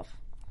for himself.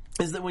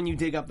 Is that when you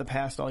dig up the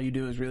past, all you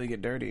do is really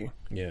get dirty.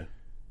 Yeah.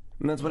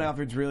 And that's what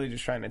Alfred's really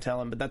just trying to tell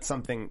him, but that's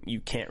something you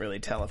can't really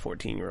tell a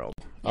 14-year-old.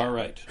 All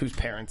right. Whose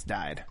parents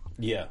died.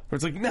 Yeah. Where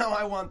it's like, no,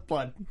 I want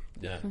blood.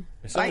 Yeah.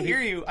 I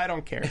hear you. I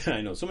don't care.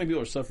 I know. So many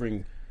people are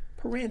suffering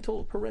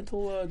parental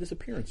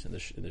disappearance in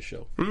this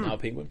show. Now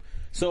Penguin.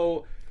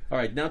 So, all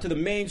right, now to the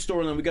main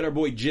storyline. We got our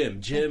boy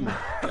Jim. God,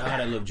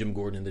 I love Jim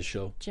Gordon in this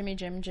show.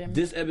 Jim.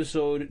 This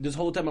episode, this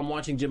whole time I'm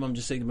watching Jim, I'm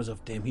just saying to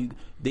myself, damn,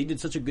 they did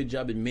such a good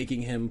job in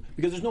making him,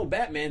 because there's no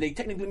Batman, they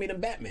technically made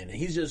him Batman, and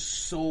he's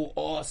just so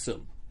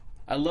awesome.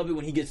 I love it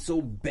when he gets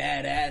so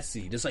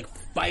badassy, just like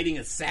fighting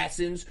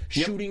assassins,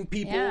 shooting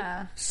people,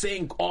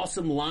 saying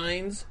awesome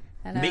lines,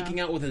 making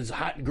out with his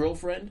hot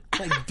girlfriend.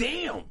 Like,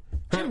 damn,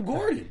 Jim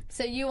Gordon.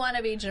 So you want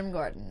to be Jim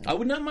Gordon? I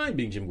would not mind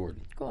being Jim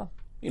Gordon. Cool.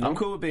 I'm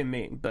cool with being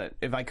me, but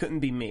if I couldn't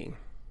be me,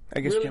 I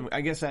guess really?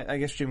 I guess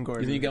Jim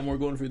Gordon. You think you got more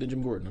going for you than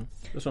Jim Gordon?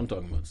 Huh? That's what I'm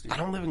talking about, Steve. I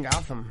don't live in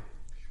Gotham.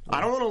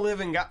 I don't want to live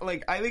in Gotham.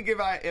 I think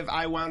if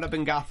I wound up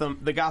in Gotham,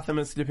 the Gotham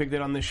is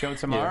depicted on this show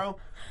tomorrow,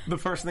 the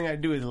first thing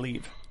I'd do is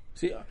leave.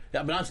 See,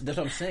 but that's what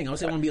I'm saying. I was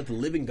saying I want to be able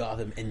to live in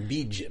Gotham and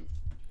be Jim.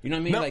 You know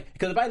what I mean? No.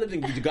 Because if I lived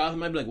in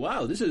Gotham, I'd be like,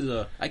 wow, this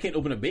is I can't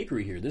open a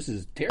bakery here. This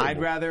is terrible. I'd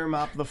rather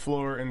mop the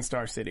floor in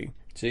Star City.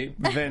 See?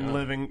 Than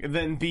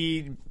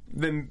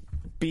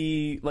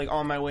be like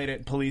on my way to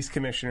police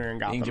commissioner in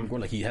Gotham. Jim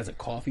Gordon, like he has a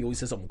coffee, always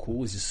says something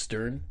cool. He's just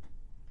stern.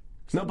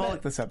 No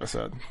Bullock this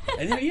episode.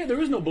 And yeah,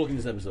 there is no Bullock in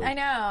this episode. I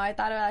know. I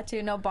thought about that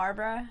too. No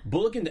Barbara.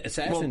 Bullock and the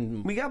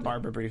assassin. We got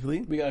Barbara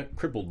briefly. We got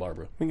crippled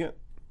Barbara. We got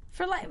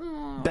For like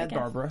dead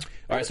Barbara.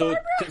 All right, so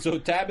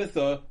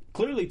Tabitha,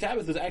 clearly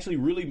Tabitha's actually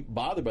really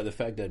bothered by the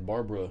fact that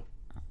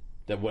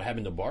what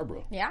happened to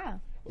Barbara. Yeah.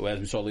 Well, as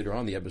we saw later on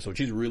in the episode,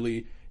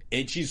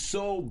 she's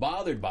so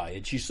bothered by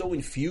it. She's so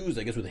infused,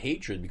 I guess, with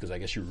hatred because I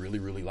guess she really,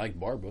 really liked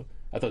Barbara.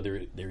 I thought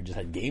they just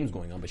had games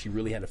going on, but she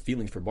really had a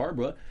feeling for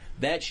Barbara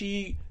that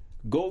she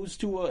goes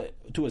to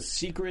a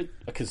secret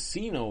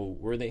casino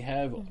where they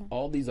have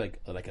all these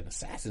like an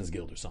assassin's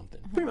guild or something.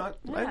 Pretty much.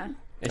 Yeah. Right?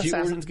 And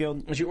Assassin's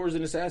Guild. And she orders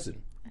an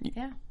assassin.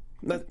 Yeah.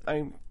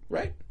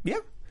 Right? Yeah.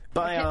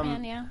 By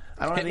Hitman, yeah.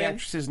 I don't have the Hitman.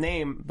 actress's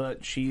name,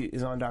 but she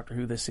is on Doctor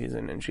Who this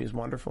season, and she's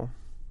wonderful.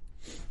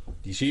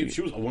 She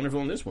was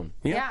wonderful in this one.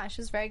 Yeah,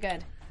 she was very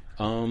good.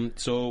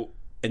 So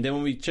and then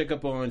when we check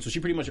up on, so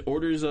she pretty much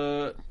orders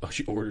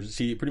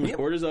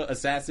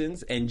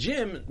assassins, and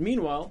Jim,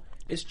 meanwhile,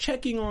 is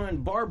checking on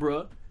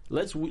Barbara.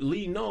 Lets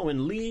Lee know,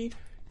 and Lee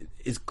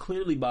is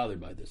clearly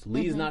bothered by this.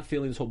 Lee is not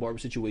feeling this whole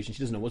Barbara situation. She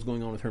doesn't know what's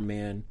going on with her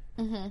man.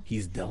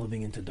 He's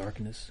delving into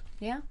darkness.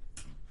 Yeah.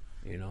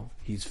 You know,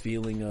 he's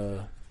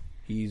feeling.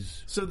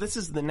 So this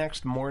is the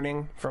next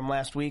morning from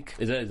last week.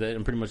 Is that?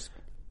 I'm pretty much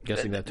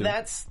guessing that too.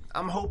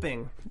 I'm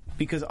hoping,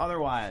 because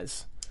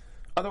otherwise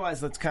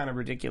that's kind of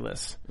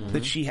ridiculous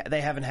that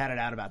they haven't had it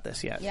out about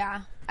this yet.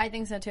 Yeah, I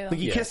think so too. Like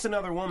he kissed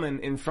another woman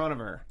in front of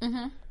her,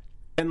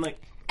 and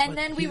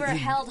then we were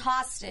held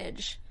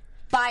hostage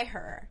by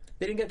her.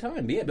 They didn't get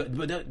time. Yeah,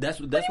 but that's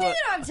What do you mean what.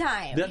 you don't have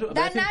time?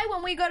 That night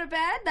when we go to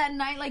bed, that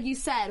night, like you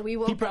said, we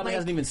woke He probably up,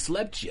 hasn't even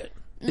slept yet.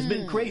 It's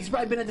been crazy. He's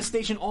probably been at the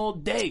station all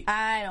day.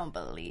 I don't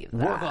believe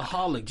that.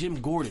 Workaholic,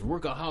 Jim Gordon,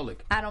 workaholic.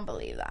 I don't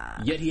believe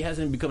that. Yet he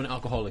hasn't become an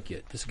alcoholic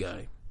yet. This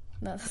guy.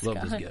 This Love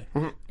this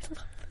guy.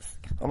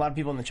 A lot of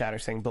people in the chat are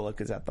saying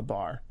Bullock is at the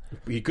bar.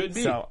 He could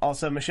be. So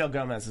also Michelle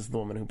Gomez is the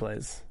woman who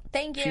plays.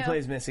 Thank you. She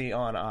plays Missy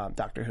on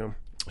Doctor Who.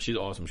 She's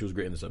awesome. She was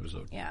great in this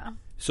episode. Yeah.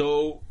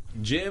 So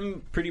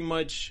Jim pretty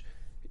much,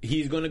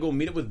 he's going to go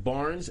meet up with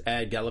Barnes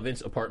at Gallivant's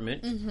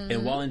apartment,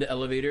 and while in the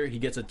elevator, he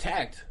gets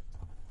attacked.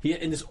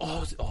 In this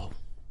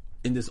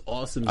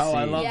awesome scene.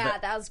 I love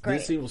that was great.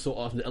 This scene was so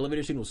awesome. The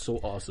elevator scene was so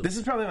awesome. This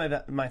is probably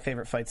my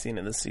favorite fight scene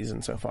in this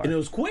season so far. And it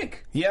was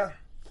quick. Yeah.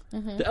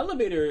 The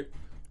elevator,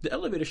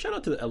 shout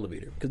out to the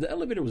elevator, because the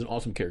elevator was an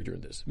awesome character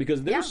in this.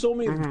 Because there were so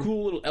many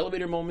cool little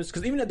elevator moments.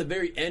 Because even at the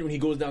very end, when he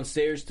goes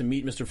downstairs to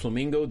meet Mr.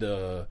 Flamingo,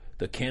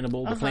 the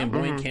cannibal, the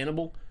flamboyant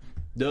cannibal,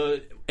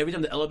 every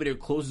time the elevator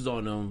closes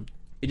on him,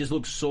 it just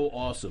looks so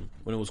awesome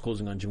when it was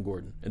closing on Jim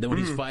Gordon. And then when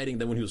he's fighting,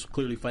 when he was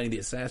clearly fighting the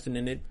assassin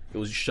in it, it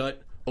was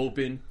shut,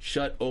 open.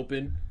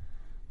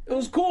 It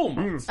was cool,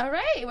 man. All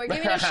right, we're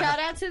giving a shout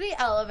out to the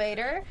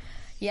elevator.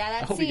 Yeah,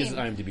 that I hope scene. he gets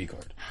an IMDb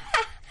card.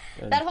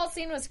 That whole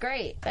scene was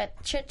great.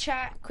 That chit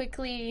chat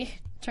quickly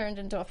turned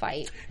into a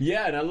fight.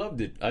 Yeah, and I loved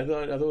it. I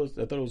thought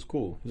it was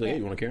cool. He was like, "Hey,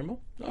 you want a caramel?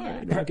 All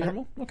right, you want a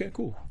caramel? Okay,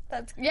 cool."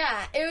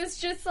 It was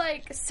just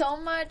like so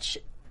much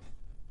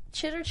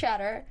chitter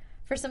chatter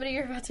for somebody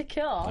you're about to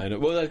kill. I know.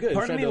 Well, that's good.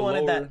 Part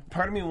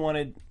of me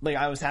wanted, like,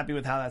 I was happy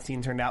with how that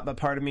scene turned out, but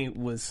part of me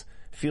was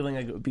feeling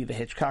like it would be the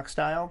Hitchcock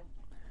style.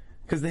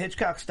 Because the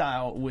Hitchcock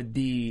style would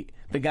be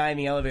the guy in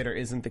the elevator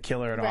isn't the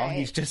killer at all. Right.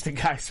 He's just a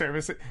guy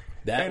servicing.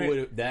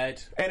 And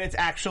it's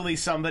actually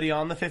somebody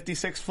on the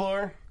 56th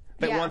floor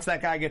that once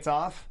that guy gets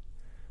off,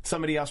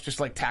 somebody else just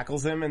like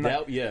tackles him. And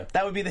that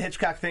would be the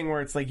Hitchcock thing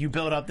where it's like you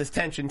build up this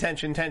tension.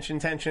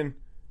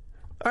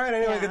 All right,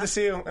 anyway, good to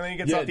see you. And then he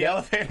gets off the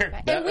elevator.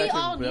 And we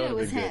all knew it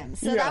was him.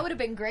 So that would have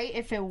been great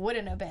if it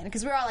wouldn't have been.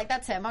 Because we were all like,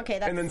 that's him. Okay,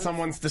 that's... And then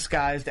someone's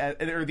disguised,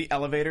 or the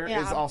elevator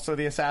is also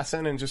the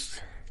assassin and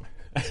just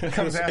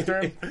comes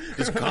after him.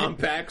 Just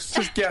compacts.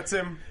 Just gets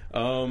him.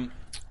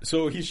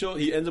 So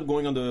he ends up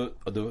going on the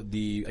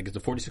I guess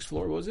the 46th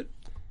floor, what was it?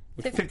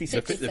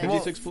 56th. The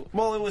 56th floor?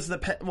 Well, it was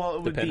it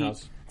would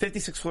penthouse. be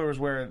 56th floor was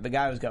where the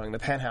guy was going. The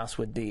penthouse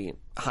would be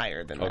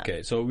higher than that.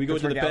 Okay, so we go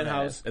to the where Galvan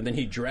penthouse, is. and then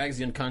he drags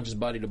the unconscious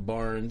body to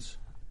Barnes,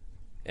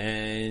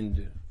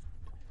 and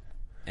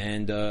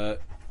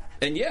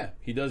yeah,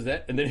 he does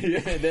that, and then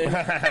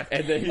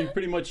he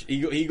pretty much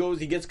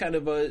he gets kind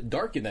of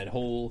dark in that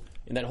whole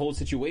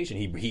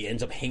situation. He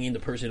ends up hanging the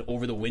person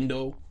over the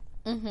window,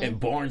 and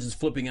Barnes is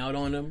flipping out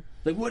on him,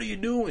 like, "What are you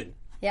doing?"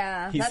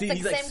 Yeah, that's the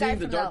he's like same seeing guy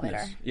the from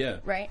darkness. the elevator. Yeah,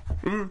 right.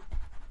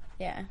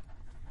 Yeah.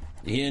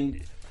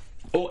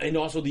 And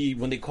also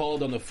when they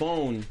called on the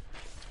phone,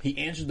 he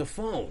answered the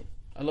phone.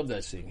 I love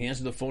that scene. He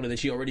answered the phone, and then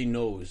she already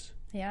knows.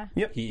 Yeah.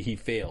 Yep. He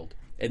failed.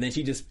 And then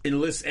she just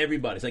enlists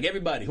everybody. It's like,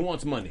 everybody who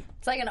wants money.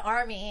 It's like an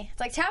army. It's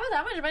like, Tabitha,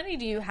 how much money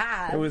do you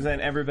have? It was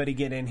an everybody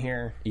get in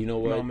here You know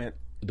what? moment.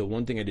 The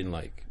one thing I didn't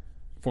like,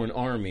 for an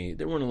army,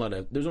 there weren't a lot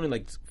of... There's only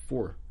like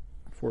four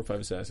or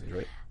five assassins,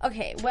 right?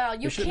 Okay, well,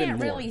 you should've been can't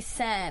more. really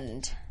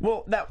send...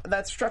 Well,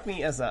 that struck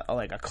me as a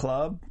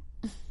club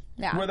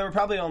Yeah. where there were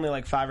probably only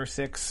like 5 or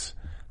 6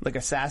 like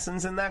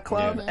assassins in that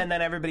club, Yeah. and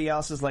then everybody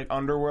else is like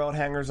underworld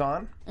hangers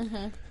on.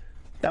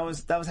 That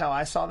was how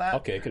I saw that.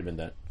 Okay, it could have been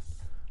that.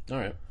 All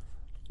right.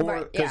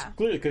 Or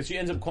Because she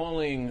ends up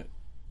calling,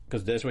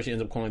 because that's what she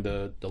ends up calling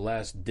the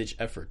last ditch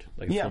effort.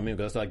 Like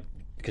Flamingo. That's like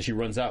because she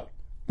runs out.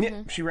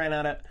 Yeah, she ran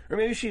out of, or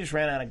maybe she just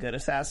ran out of good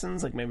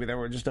assassins. Like maybe there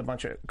were just a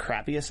bunch of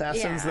crappy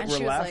assassins that and were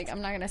she was left. like,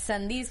 I'm not going to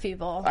send these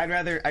people. I'd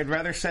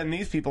rather send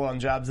these people on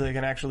jobs they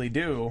can actually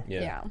do.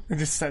 Yeah.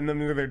 Just send them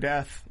to their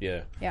death.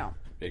 Yeah. Yeah.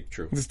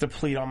 True. Just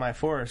deplete all my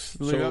force.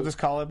 I'll just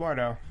call it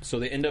Bardo. So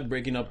they end up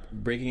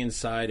breaking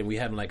inside, and we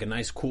have like a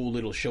nice, cool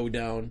little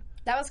showdown.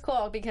 That was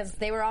cool because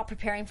they were all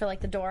preparing for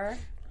like the door,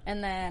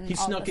 and then He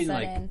all snuck of a in,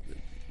 sudden, like...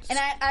 And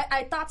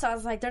I thought so. I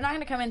was like, they're not going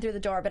to come in through the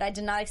door, but I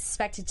did not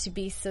expect it to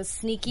be so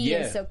sneaky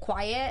and so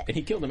quiet. And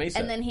he killed him ASAP.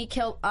 And then he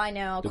killed,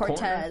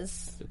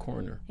 Cortez. The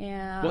coroner.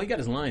 Yeah. Well, he got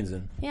his lines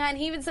in. Yeah, and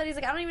he even said, he's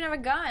like, I don't even have a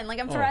gun. Like,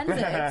 I'm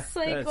forensics.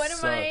 Like, That what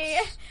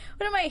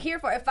am I here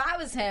for? If I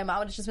was him, I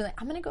would have just been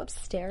like, I'm going to go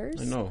upstairs.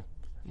 I know.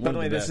 By the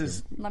way, this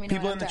is Let me know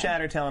people when in the I'm chat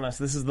done. are telling us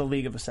this is the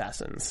League of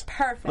Assassins.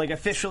 Perfect. Like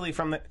officially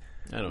from the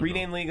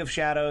renamed know. League of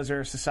Shadows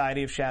or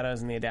Society of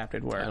Shadows in the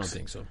adapted works. I don't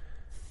think so.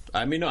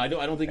 I mean, no, I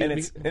don't think and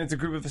it's a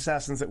group of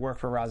assassins that work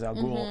for Ra's al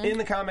Ghul. In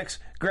the comics,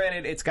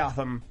 granted, it's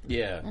Gotham.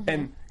 Yeah.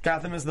 And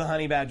Gotham is the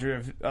honey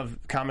badger of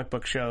comic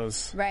book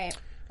shows. Right.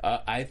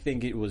 I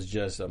think it was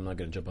just, I'm not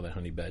going to jump on that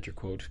honey badger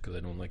quote because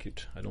I don't like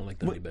it. I don't like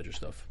the honey badger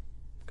stuff.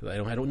 Because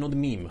I don't know the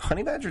meme.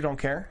 Honey badger don't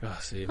care.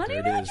 See, Honey there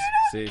it badger is.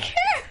 don't See,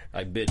 care.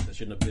 I bit. I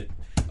shouldn't have bit.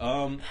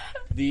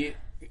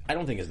 I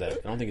don't think it's that.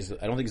 I don't think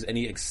it's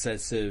any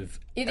excessive.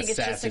 You think it's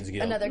just assassins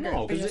another group?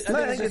 No, because No,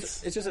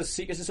 it's just a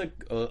secret. It's just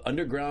an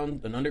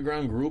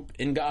underground group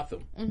in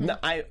Gotham. No,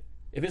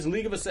 If it's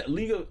League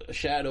of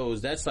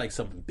Shadows, that's like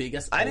something big.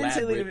 That's I didn't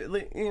say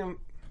elaborate.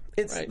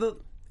 it's Right.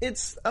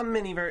 it's a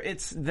mini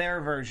it's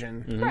their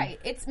version. Right.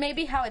 It's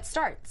maybe how it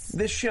starts.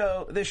 This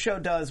show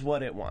does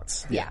what it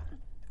wants. Yeah.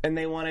 And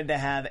they wanted to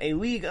have a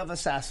League of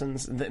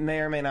Assassins that may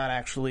or may not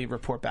actually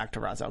report back to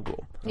Ra's al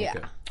Ghul. Yeah.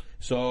 Okay.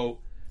 So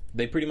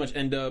they pretty much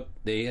end up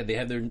they have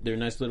their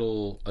nice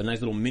little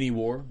mini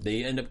war.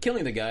 They end up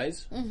killing the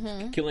guys,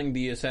 killing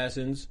the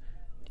assassins,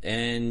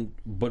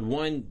 but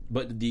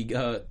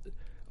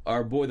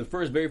our boy,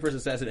 the very first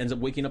assassin, ends up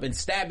waking up and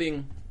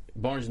stabbing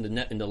Barnes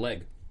in the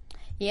leg.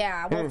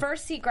 Yeah. Well,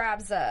 first he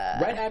grabs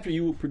Right after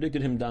you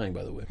predicted him dying,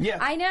 by the way. Yeah.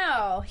 I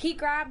know. He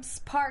grabs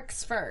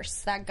Parks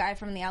first, that guy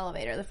from the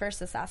elevator, the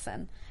first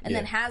assassin, and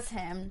then has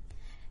him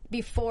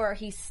before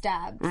he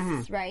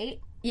stabs, right?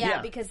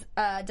 Yeah, because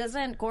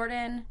doesn't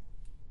Gordon...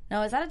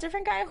 No, is that a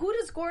different guy? Who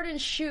does Gordon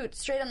shoot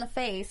straight on the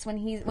face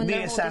when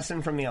the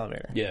assassin from the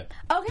elevator. Yeah.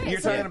 Okay,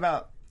 You're talking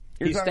about...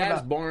 He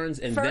stabs Barnes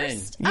and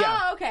first? then...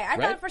 Oh, okay. I Right?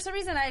 thought for some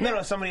reason I...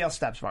 No, somebody else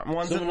stabs Barnes.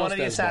 One Someone of else the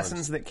stabs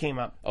assassins Barnes. that came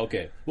up.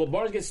 Okay. Well,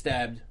 Barnes gets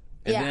stabbed.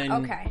 And Yeah, then,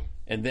 okay.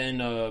 And then...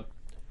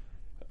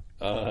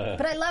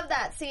 But I love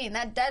that scene,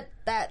 that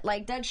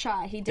dead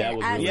shot he did That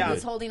was as really he was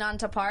good. holding on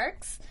to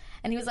Parks.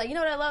 And he was like, you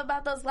know what I love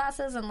about those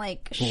glasses? And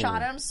like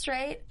shot him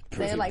straight. They're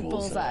Perfect like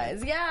bullseye.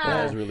 bullseyes. Yeah.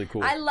 That was really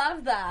cool. I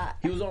love that.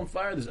 He was on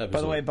fire this episode.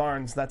 By the way,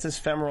 Barnes, that's his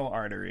femoral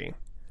artery.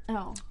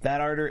 Oh.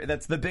 That artery,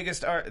 that's the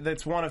biggest,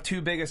 that's one of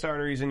two biggest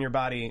arteries in your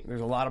body.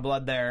 There's a lot of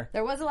blood there.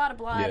 There was a lot of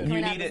blood Yeah. coming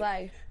You out need of his it.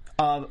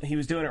 leg. He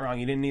was doing it wrong.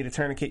 You didn't need a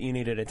tourniquet. You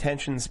needed a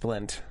tension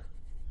splint.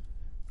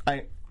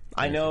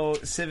 I know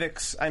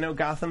civics. I know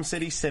Gotham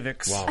City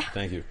civics. Wow,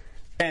 thank you.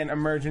 And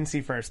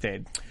emergency first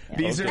aid.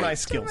 These are Okay. my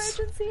skills.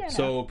 Emergency, I know.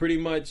 So pretty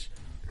much,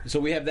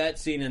 we have that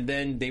scene, and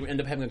then they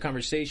end up having a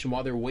conversation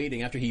while they're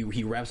waiting. After he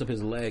wraps up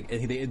his leg,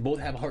 and they both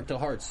have heart to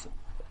hearts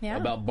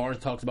about Barnes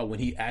talks about when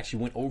he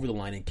actually went over the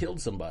line and killed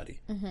somebody,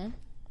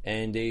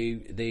 and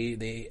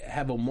they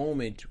have a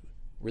moment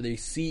where they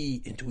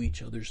see into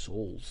each other's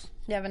souls.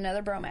 You have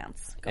another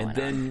bromance going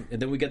And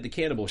then we got the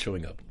cannibal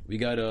showing up. We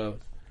got a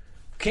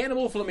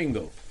Cannibal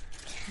Flamingo.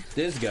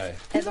 This guy,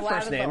 What's the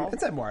first name?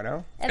 It's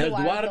Eduardo.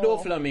 Eduardo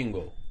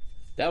Flamingo.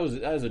 That was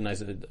a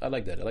nice. I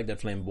like that. I like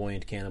that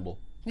flamboyant cannibal.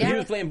 Yeah. He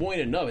was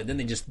flamboyant enough, and then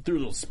they just threw a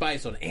little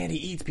spice on it, and he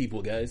eats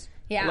people, guys.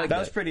 Yeah. I like That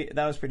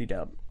was pretty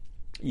dope.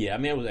 Yeah, I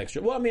mean, it was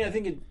extra. Well, I mean, I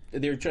think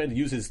they were trying to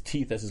use his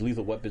teeth as his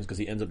lethal weapons because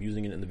he ends up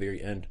using it in the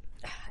very end.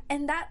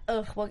 And that,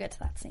 we'll get to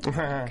that scene.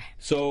 Okay.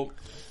 So,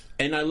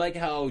 and I like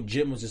how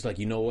Jim was just like,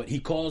 you know what? He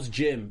calls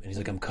Jim, and he's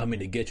like, I'm coming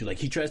to get you. Like,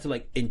 he tries to,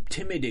 like,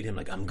 intimidate him,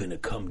 like, I'm going to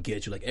come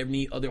get you, like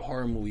any other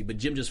horror movie. But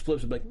Jim just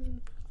flips and like,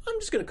 I'm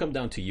just going to come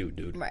down to you,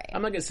 dude. Right.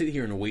 I'm not going to sit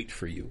here and wait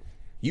for you.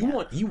 You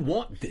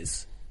want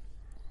this.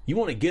 You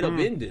want to get up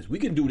in this. We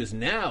can do this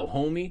now,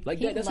 homie. Like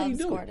He that's how you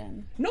loves do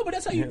Gordon. it. No, but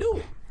that's how you do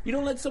it. You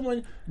don't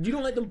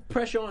let them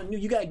pressure on you.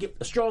 You got to get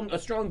a strong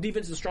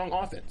defense and a strong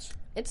offense.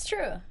 It's true.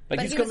 Like, But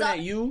he's he coming was at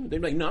you. They're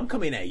like, no, I'm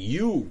coming at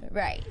you.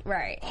 Right.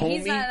 Homie.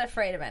 He's not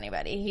afraid of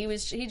anybody. He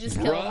just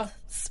Bruh. killed...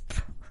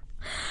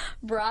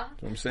 Bruh.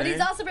 I'm But saying.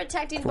 he's also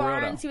protecting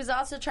Barnes. He was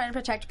also trying to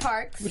protect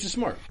Parks. Which is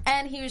smart.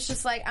 And he was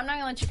just like, I'm not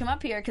going to let you come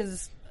up here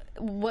because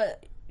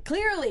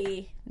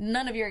clearly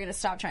none of you are going to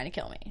stop trying to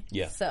kill me.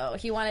 Yeah. So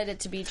he wanted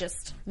it to be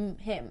just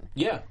him,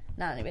 Yeah.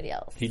 not anybody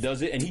else. He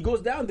does it, and he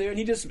goes down there, and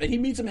he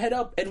meets him head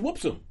up and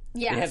woops him.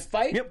 Yes. They have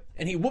fight, Yep.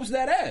 and he whoops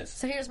that ass.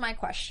 So here's my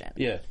question.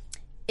 Yeah.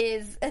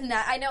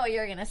 I know what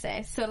you're gonna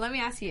say, so let me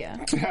ask you.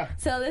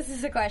 So this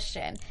is the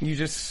question: You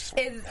just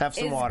have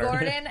some water. Is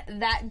Gordon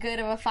that good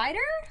of a fighter,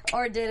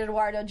 or did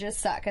Eduardo just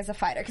suck as a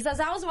fighter? Because as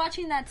I was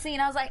watching that scene,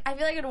 I was like, I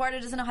feel like Eduardo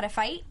doesn't know how to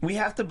fight. We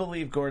have to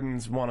believe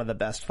Gordon's one of the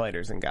best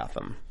fighters in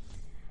Gotham.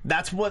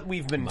 That's what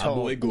we've been My told.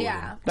 boy Gordon.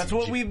 Yeah. That's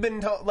what we've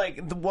been told.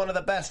 Like one of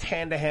the best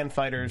hand-to-hand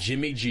fighters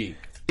Jimmy G.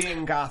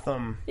 in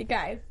Gotham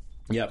Okay.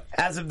 Yep.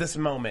 as of this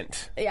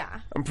moment. Yeah.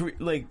 I'm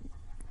like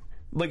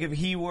if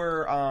he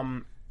were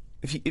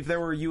if there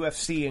were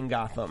UFC in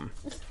Gotham,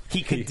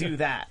 he could do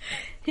that.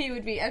 He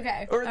would be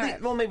okay. Or All right.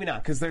 well, maybe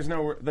not because there's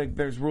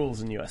there's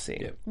rules in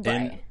UFC. Yep.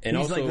 Right. And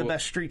He's also like the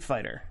best street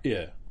fighter.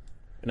 Yeah.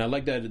 And I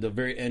like that at the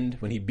very end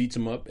when he beats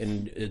him up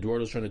and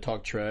Eduardo's trying to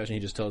talk trash and he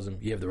just tells him,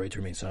 "You have the right to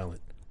remain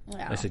silent."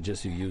 Yeah. I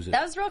suggest you use it.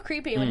 That was real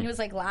creepy when he was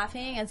like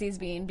laughing as he's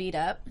being beat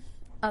up.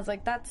 I was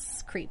like,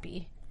 that's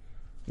creepy.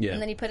 Yeah.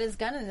 And then he put his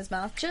gun in his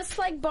mouth, just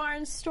like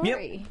Barnes'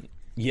 story.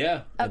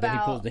 Yeah. And then he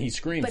About pulls, then he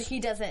screams. But he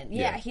doesn't.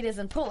 Yeah, Yeah. he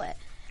doesn't pull it.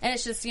 And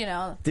it's just, Did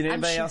I'm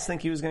anybody sure- else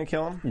think he was going to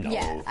kill him? No.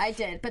 Yeah, I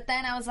did. But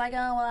then I was like,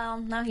 oh, well,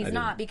 no, he's I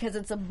not didn't. because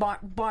it's a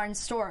Barnes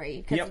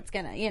story. Because Yep. it's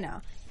going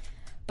to,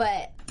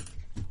 But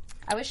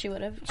I wish he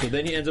would have. So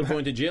then he ends up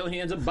going to jail and he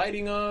ends up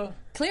biting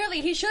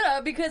Clearly he should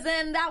have because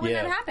then that wouldn't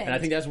have happened. And I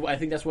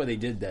think that's why they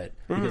did that.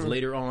 Because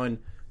later on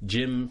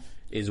Jim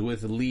is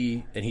with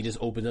Lee and he just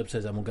opens up,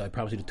 says, I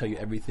promise you to tell you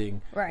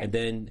everything. Right. And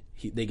then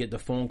they get the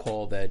phone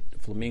call that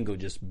Flamingo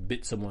just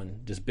bit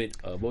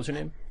what was her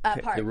name?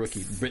 Parks. The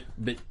rookie.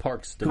 Bit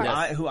Parks. The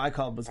Who I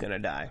called was going to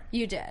die.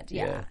 You did,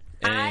 yeah.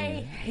 Yeah. I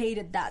And-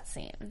 hated that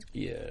scene.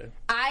 Yeah.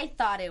 I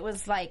thought it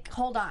was like,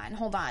 hold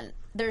on.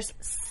 There's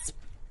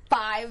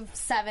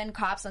 5-7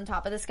 cops on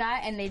top of this guy,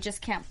 and they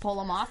just can't pull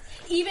him off.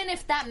 Even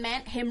if that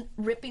meant him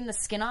ripping the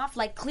skin off,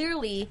 like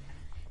clearly,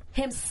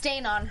 him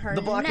staying on her.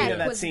 The blocking neck of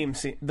that was, scene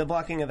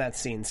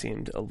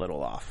seemed a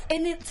little off.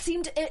 and it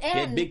seemed, He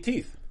had big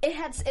teeth.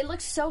 It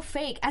looked so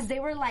fake as they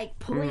were like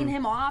pulling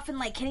him off and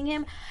like hitting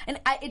him, and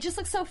it just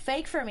looked so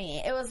fake for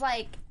me. It was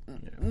like.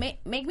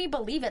 Make me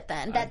believe it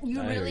then that you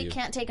I hear really you.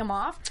 can't take him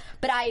off,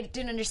 but I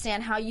didn't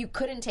understand how you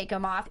couldn't take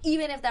him off,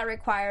 even if that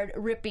required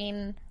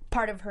ripping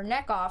part of her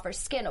neck off or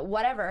skin or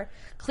whatever.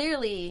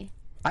 Clearly,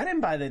 I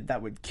didn't buy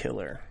that would kill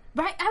her.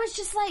 right? I was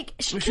just like,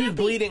 she She was can't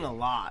be. bleeding a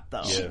lot,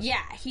 though. Yeah.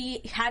 Yeah,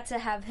 he had to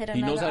have hit He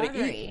another knows how to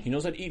artery. eat. He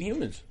knows how to eat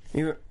humans.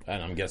 You-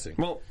 And I'm guessing.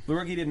 Well, the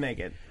rookie didn't make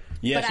it.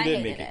 Yeah, But she I did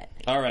hated make it.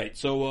 it. All right.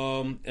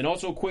 So, and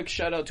also quick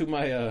shout out to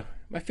my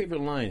favorite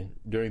line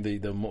during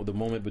the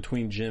moment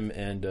between Jim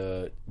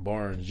and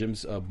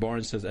Barnes.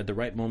 Barnes says, "At the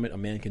right moment, a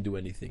man can do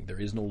anything. There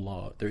is no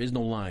law. There is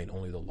no line,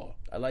 only the law."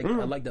 I like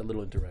that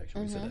little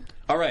interaction. We said that.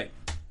 All right.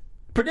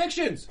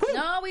 Predictions.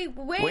 No, wait.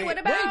 Wait, What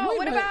about wait,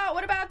 wait.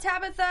 what about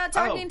Tabitha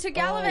talking to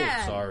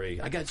Gallivan? Oh,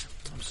 sorry.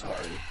 I'm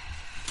sorry.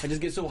 I just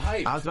get so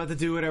hyped. I was about to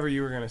do whatever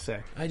you were going to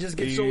say. I just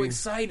get so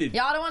excited.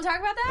 Y'all don't want to talk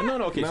about that?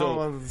 No. Okay, No,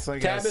 so it's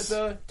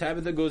like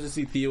Tabitha goes to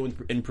see Theo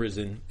in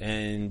prison,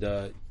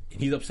 and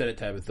he's upset at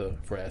Tabitha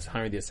for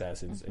hiring the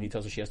assassins, and he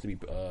tells her she has to be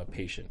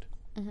patient.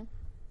 Mm-hmm.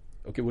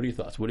 Okay, what are your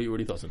thoughts? What are your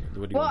thoughts on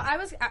it? Well,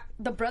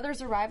 the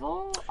brothers'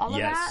 arrival, all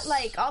Yes. of that,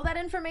 like all that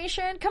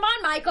information. Come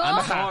on, Michael.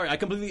 I'm sorry. I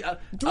completely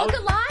Look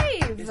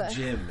alive. It's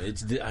Jim.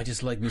 I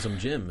just like me some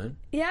Jim, man.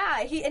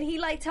 Yeah, he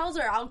like tells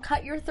her, "I'll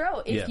cut your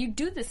throat if Yeah. you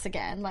do this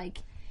again." Like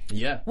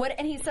Yeah. what?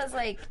 And he says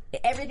like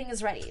everything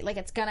is ready, like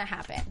it's gonna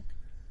happen.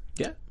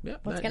 Yeah.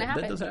 What's that, gonna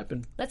happen? That does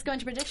happen. Let's go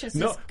into predictions.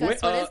 No,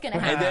 Discuss what is gonna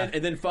happen.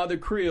 and then Father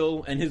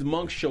Creel and his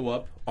monks show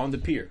up on the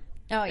pier.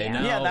 Oh yeah, And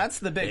now, Yeah, that's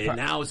the big and part.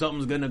 now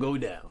something's gonna go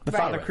down. The Right.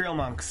 Father Creel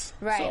monks.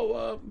 right.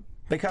 So,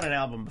 They cut an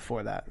album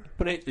before that.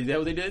 is that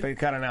what they did? They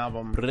cut an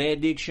album.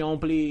 Prediction,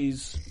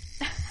 please.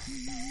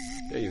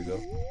 There you go.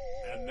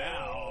 And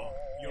now,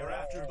 your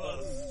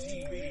AfterBuzz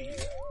TV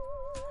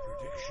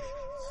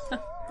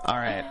predictions. All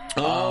right.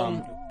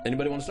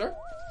 Anybody want to start?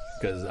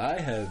 Because I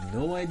have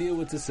no idea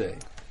what to say.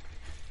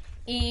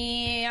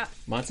 Yeah,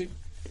 Monty?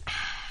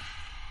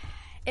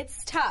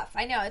 it's tough.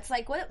 I know. It's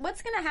like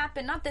what's gonna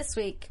happen? Not this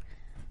week,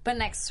 but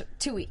next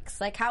 2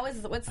 weeks. Like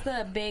what's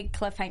the big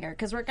cliffhanger?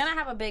 Because we're gonna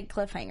have a big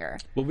cliffhanger.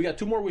 Well, we got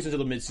 2 more weeks until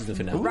the mid-season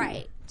finale.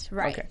 Right.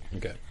 Okay.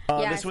 Okay.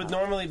 Yeah, This I would saw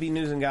normally be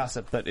news and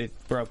gossip, but it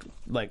broke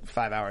like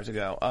 5 hours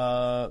ago.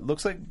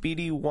 Looks like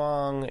BD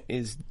Wong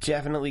is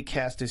definitely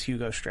cast as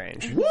Hugo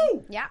Strange.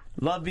 Woo! Yeah.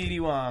 Love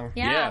BD Wong.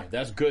 Yeah.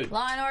 That's good.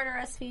 Law and Order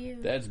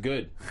SVU. That's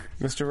good.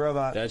 Mr.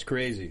 Robot. That's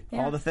crazy.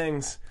 All the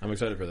things. I'm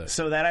excited for that.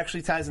 So that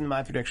actually ties into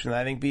my prediction.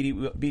 I think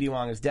BD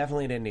Wong is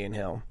definitely at Indian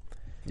Hill.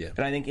 Yeah.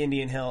 And I think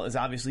Indian Hill is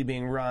obviously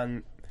being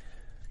run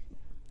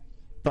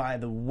by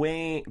the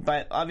Wayne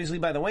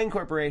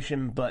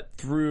Corporation, but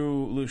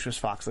through Lucius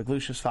Fox. Like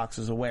Lucius Fox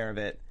is aware of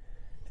it,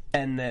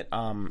 and that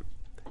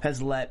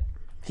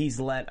he's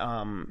let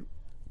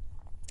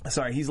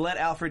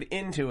Alfred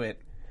into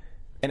it,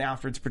 and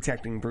Alfred's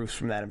protecting Bruce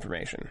from that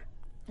information.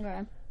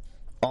 Okay.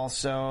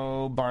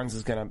 Also, Barnes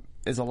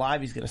is alive.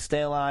 He's gonna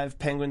stay alive.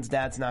 Penguin's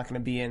dad's not gonna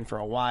be in for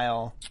a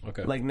while.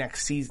 Okay. Like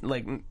next season,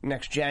 like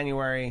next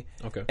January.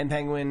 Okay. And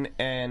Penguin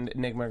and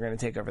Enigma are gonna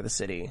take over the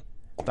city.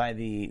 by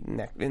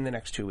in the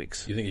next 2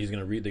 weeks. You think he's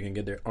going to they can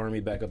get their army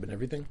back up and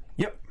everything?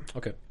 Yep.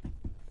 Okay.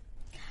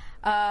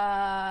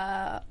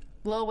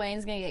 Lil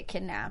Wayne's gonna get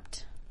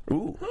kidnapped.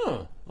 Ooh.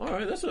 Huh. All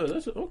right. That's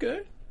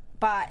okay.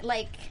 But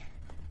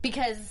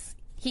because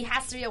he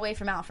has to be away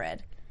from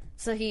Alfred.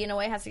 So he, in a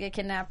way, has to get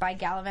kidnapped by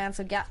Galavan.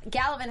 So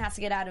Galavan has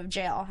to get out of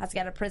jail, has to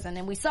get out of prison.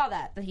 And we saw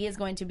that he is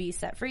going to be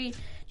set free.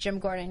 Jim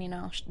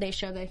Gordon, they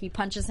show that he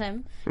punches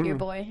him. Your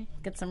boy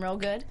gets him real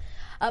good.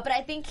 But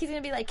I think he's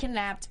going to be,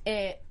 kidnapped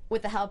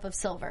with the help of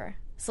Silver.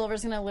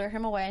 Silver's going to lure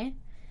him away.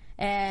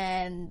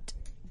 And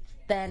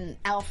then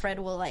Alfred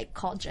will,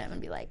 call Jim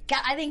and be like,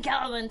 I think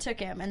Galavan took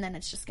him. And then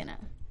it's just going to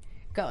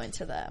go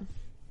into the...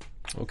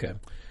 Okay.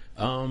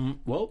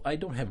 Well, I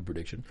don't have a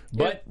prediction.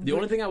 But the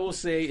only thing I will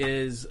say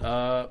is...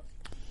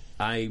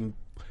 I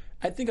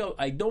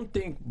don't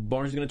think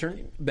Barnes is going to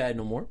turn bad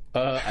no more.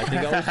 I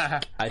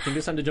think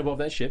it's time to jump off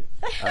that ship.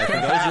 I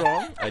think I was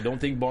wrong. I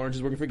don't think Barnes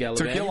is working for Galavan.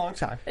 Took you a long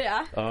time.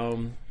 Yeah.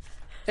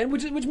 And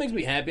which makes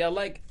me happy.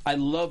 I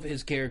love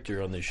his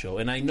character on this show,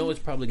 and I know it's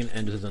probably going to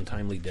end with his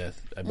untimely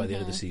death by the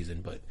end of the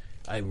season. But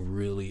I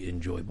really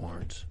enjoy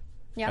Barnes.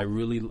 Yeah. I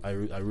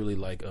really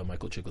like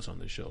Michael Chiklis on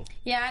this show.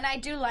 Yeah, and I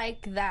do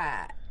like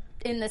that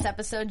in this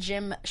episode,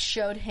 Jim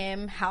showed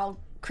him how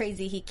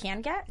crazy he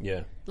can get.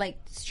 Yeah.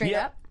 Straight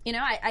up.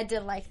 I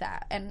did like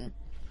that. And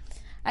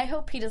I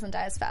hope he doesn't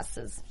die as fast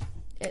as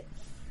it.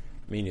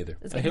 Me neither.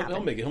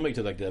 He'll make it. He'll make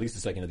it to at least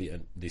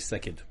the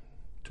second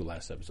to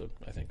last episode,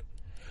 I think.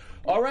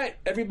 All right,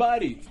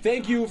 everybody.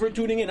 Thank you for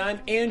tuning in. I'm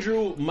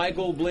Andrew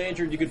Michael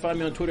Blanchard. You can find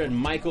me on Twitter at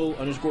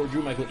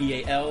Michael_Drew, Michael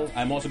EAL.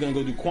 I'm also going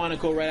to go do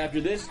Quantico right after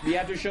this, the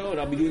after show, and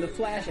I'll be doing the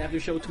Flash after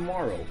show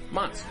tomorrow.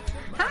 Mons.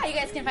 Hi, you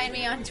guys can find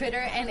me on Twitter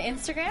and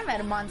Instagram at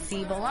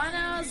Monse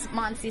Bolanos.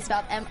 Monse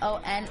spelled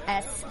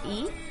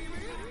MONSE.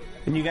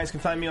 And you guys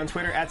can find me on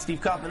Twitter at Steve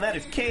Kaufman. That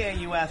is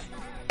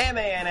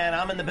KAUFMANN.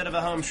 I'm in the bit of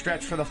a home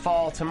stretch for the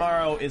fall.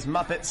 Tomorrow is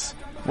Muppets.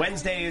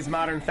 Wednesday is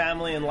Modern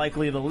Family and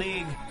likely The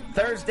League.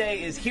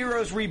 Thursday is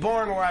Heroes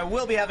Reborn, where I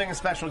will be having a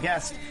special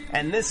guest.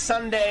 And this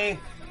Sunday,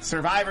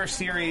 Survivor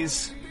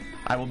Series.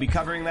 I will be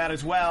covering that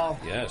as well.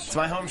 Yes. It's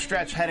my home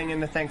stretch heading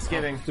into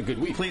Thanksgiving. It's a good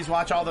week. Please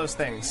watch all those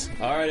things.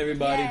 All right,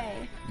 everybody.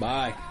 Yay.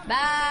 Bye.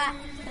 Bye.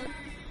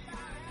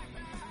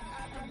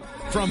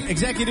 From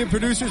executive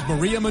producers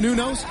Maria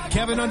Menounos,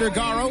 Kevin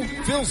Undergaro,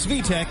 Phil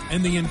Svitek,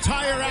 and the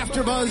entire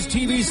AfterBuzz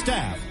TV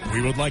staff,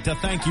 we would like to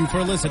thank you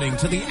for listening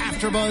to the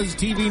AfterBuzz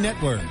TV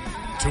network.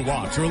 To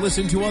watch or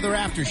listen to other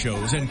after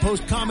shows and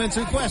post comments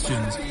and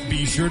questions,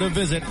 be sure to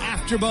visit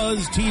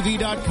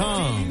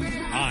AfterBuzzTV.com.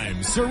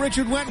 I'm Sir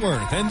Richard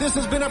Wentworth, and this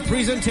has been a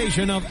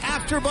presentation of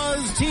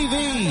AfterBuzz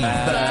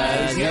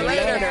TV. See you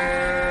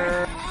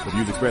later. The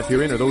views expressed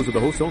herein are those of the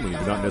hosts only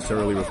and do not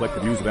necessarily reflect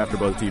the views of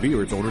AfterBuzz TV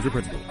or its owners or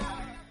principals.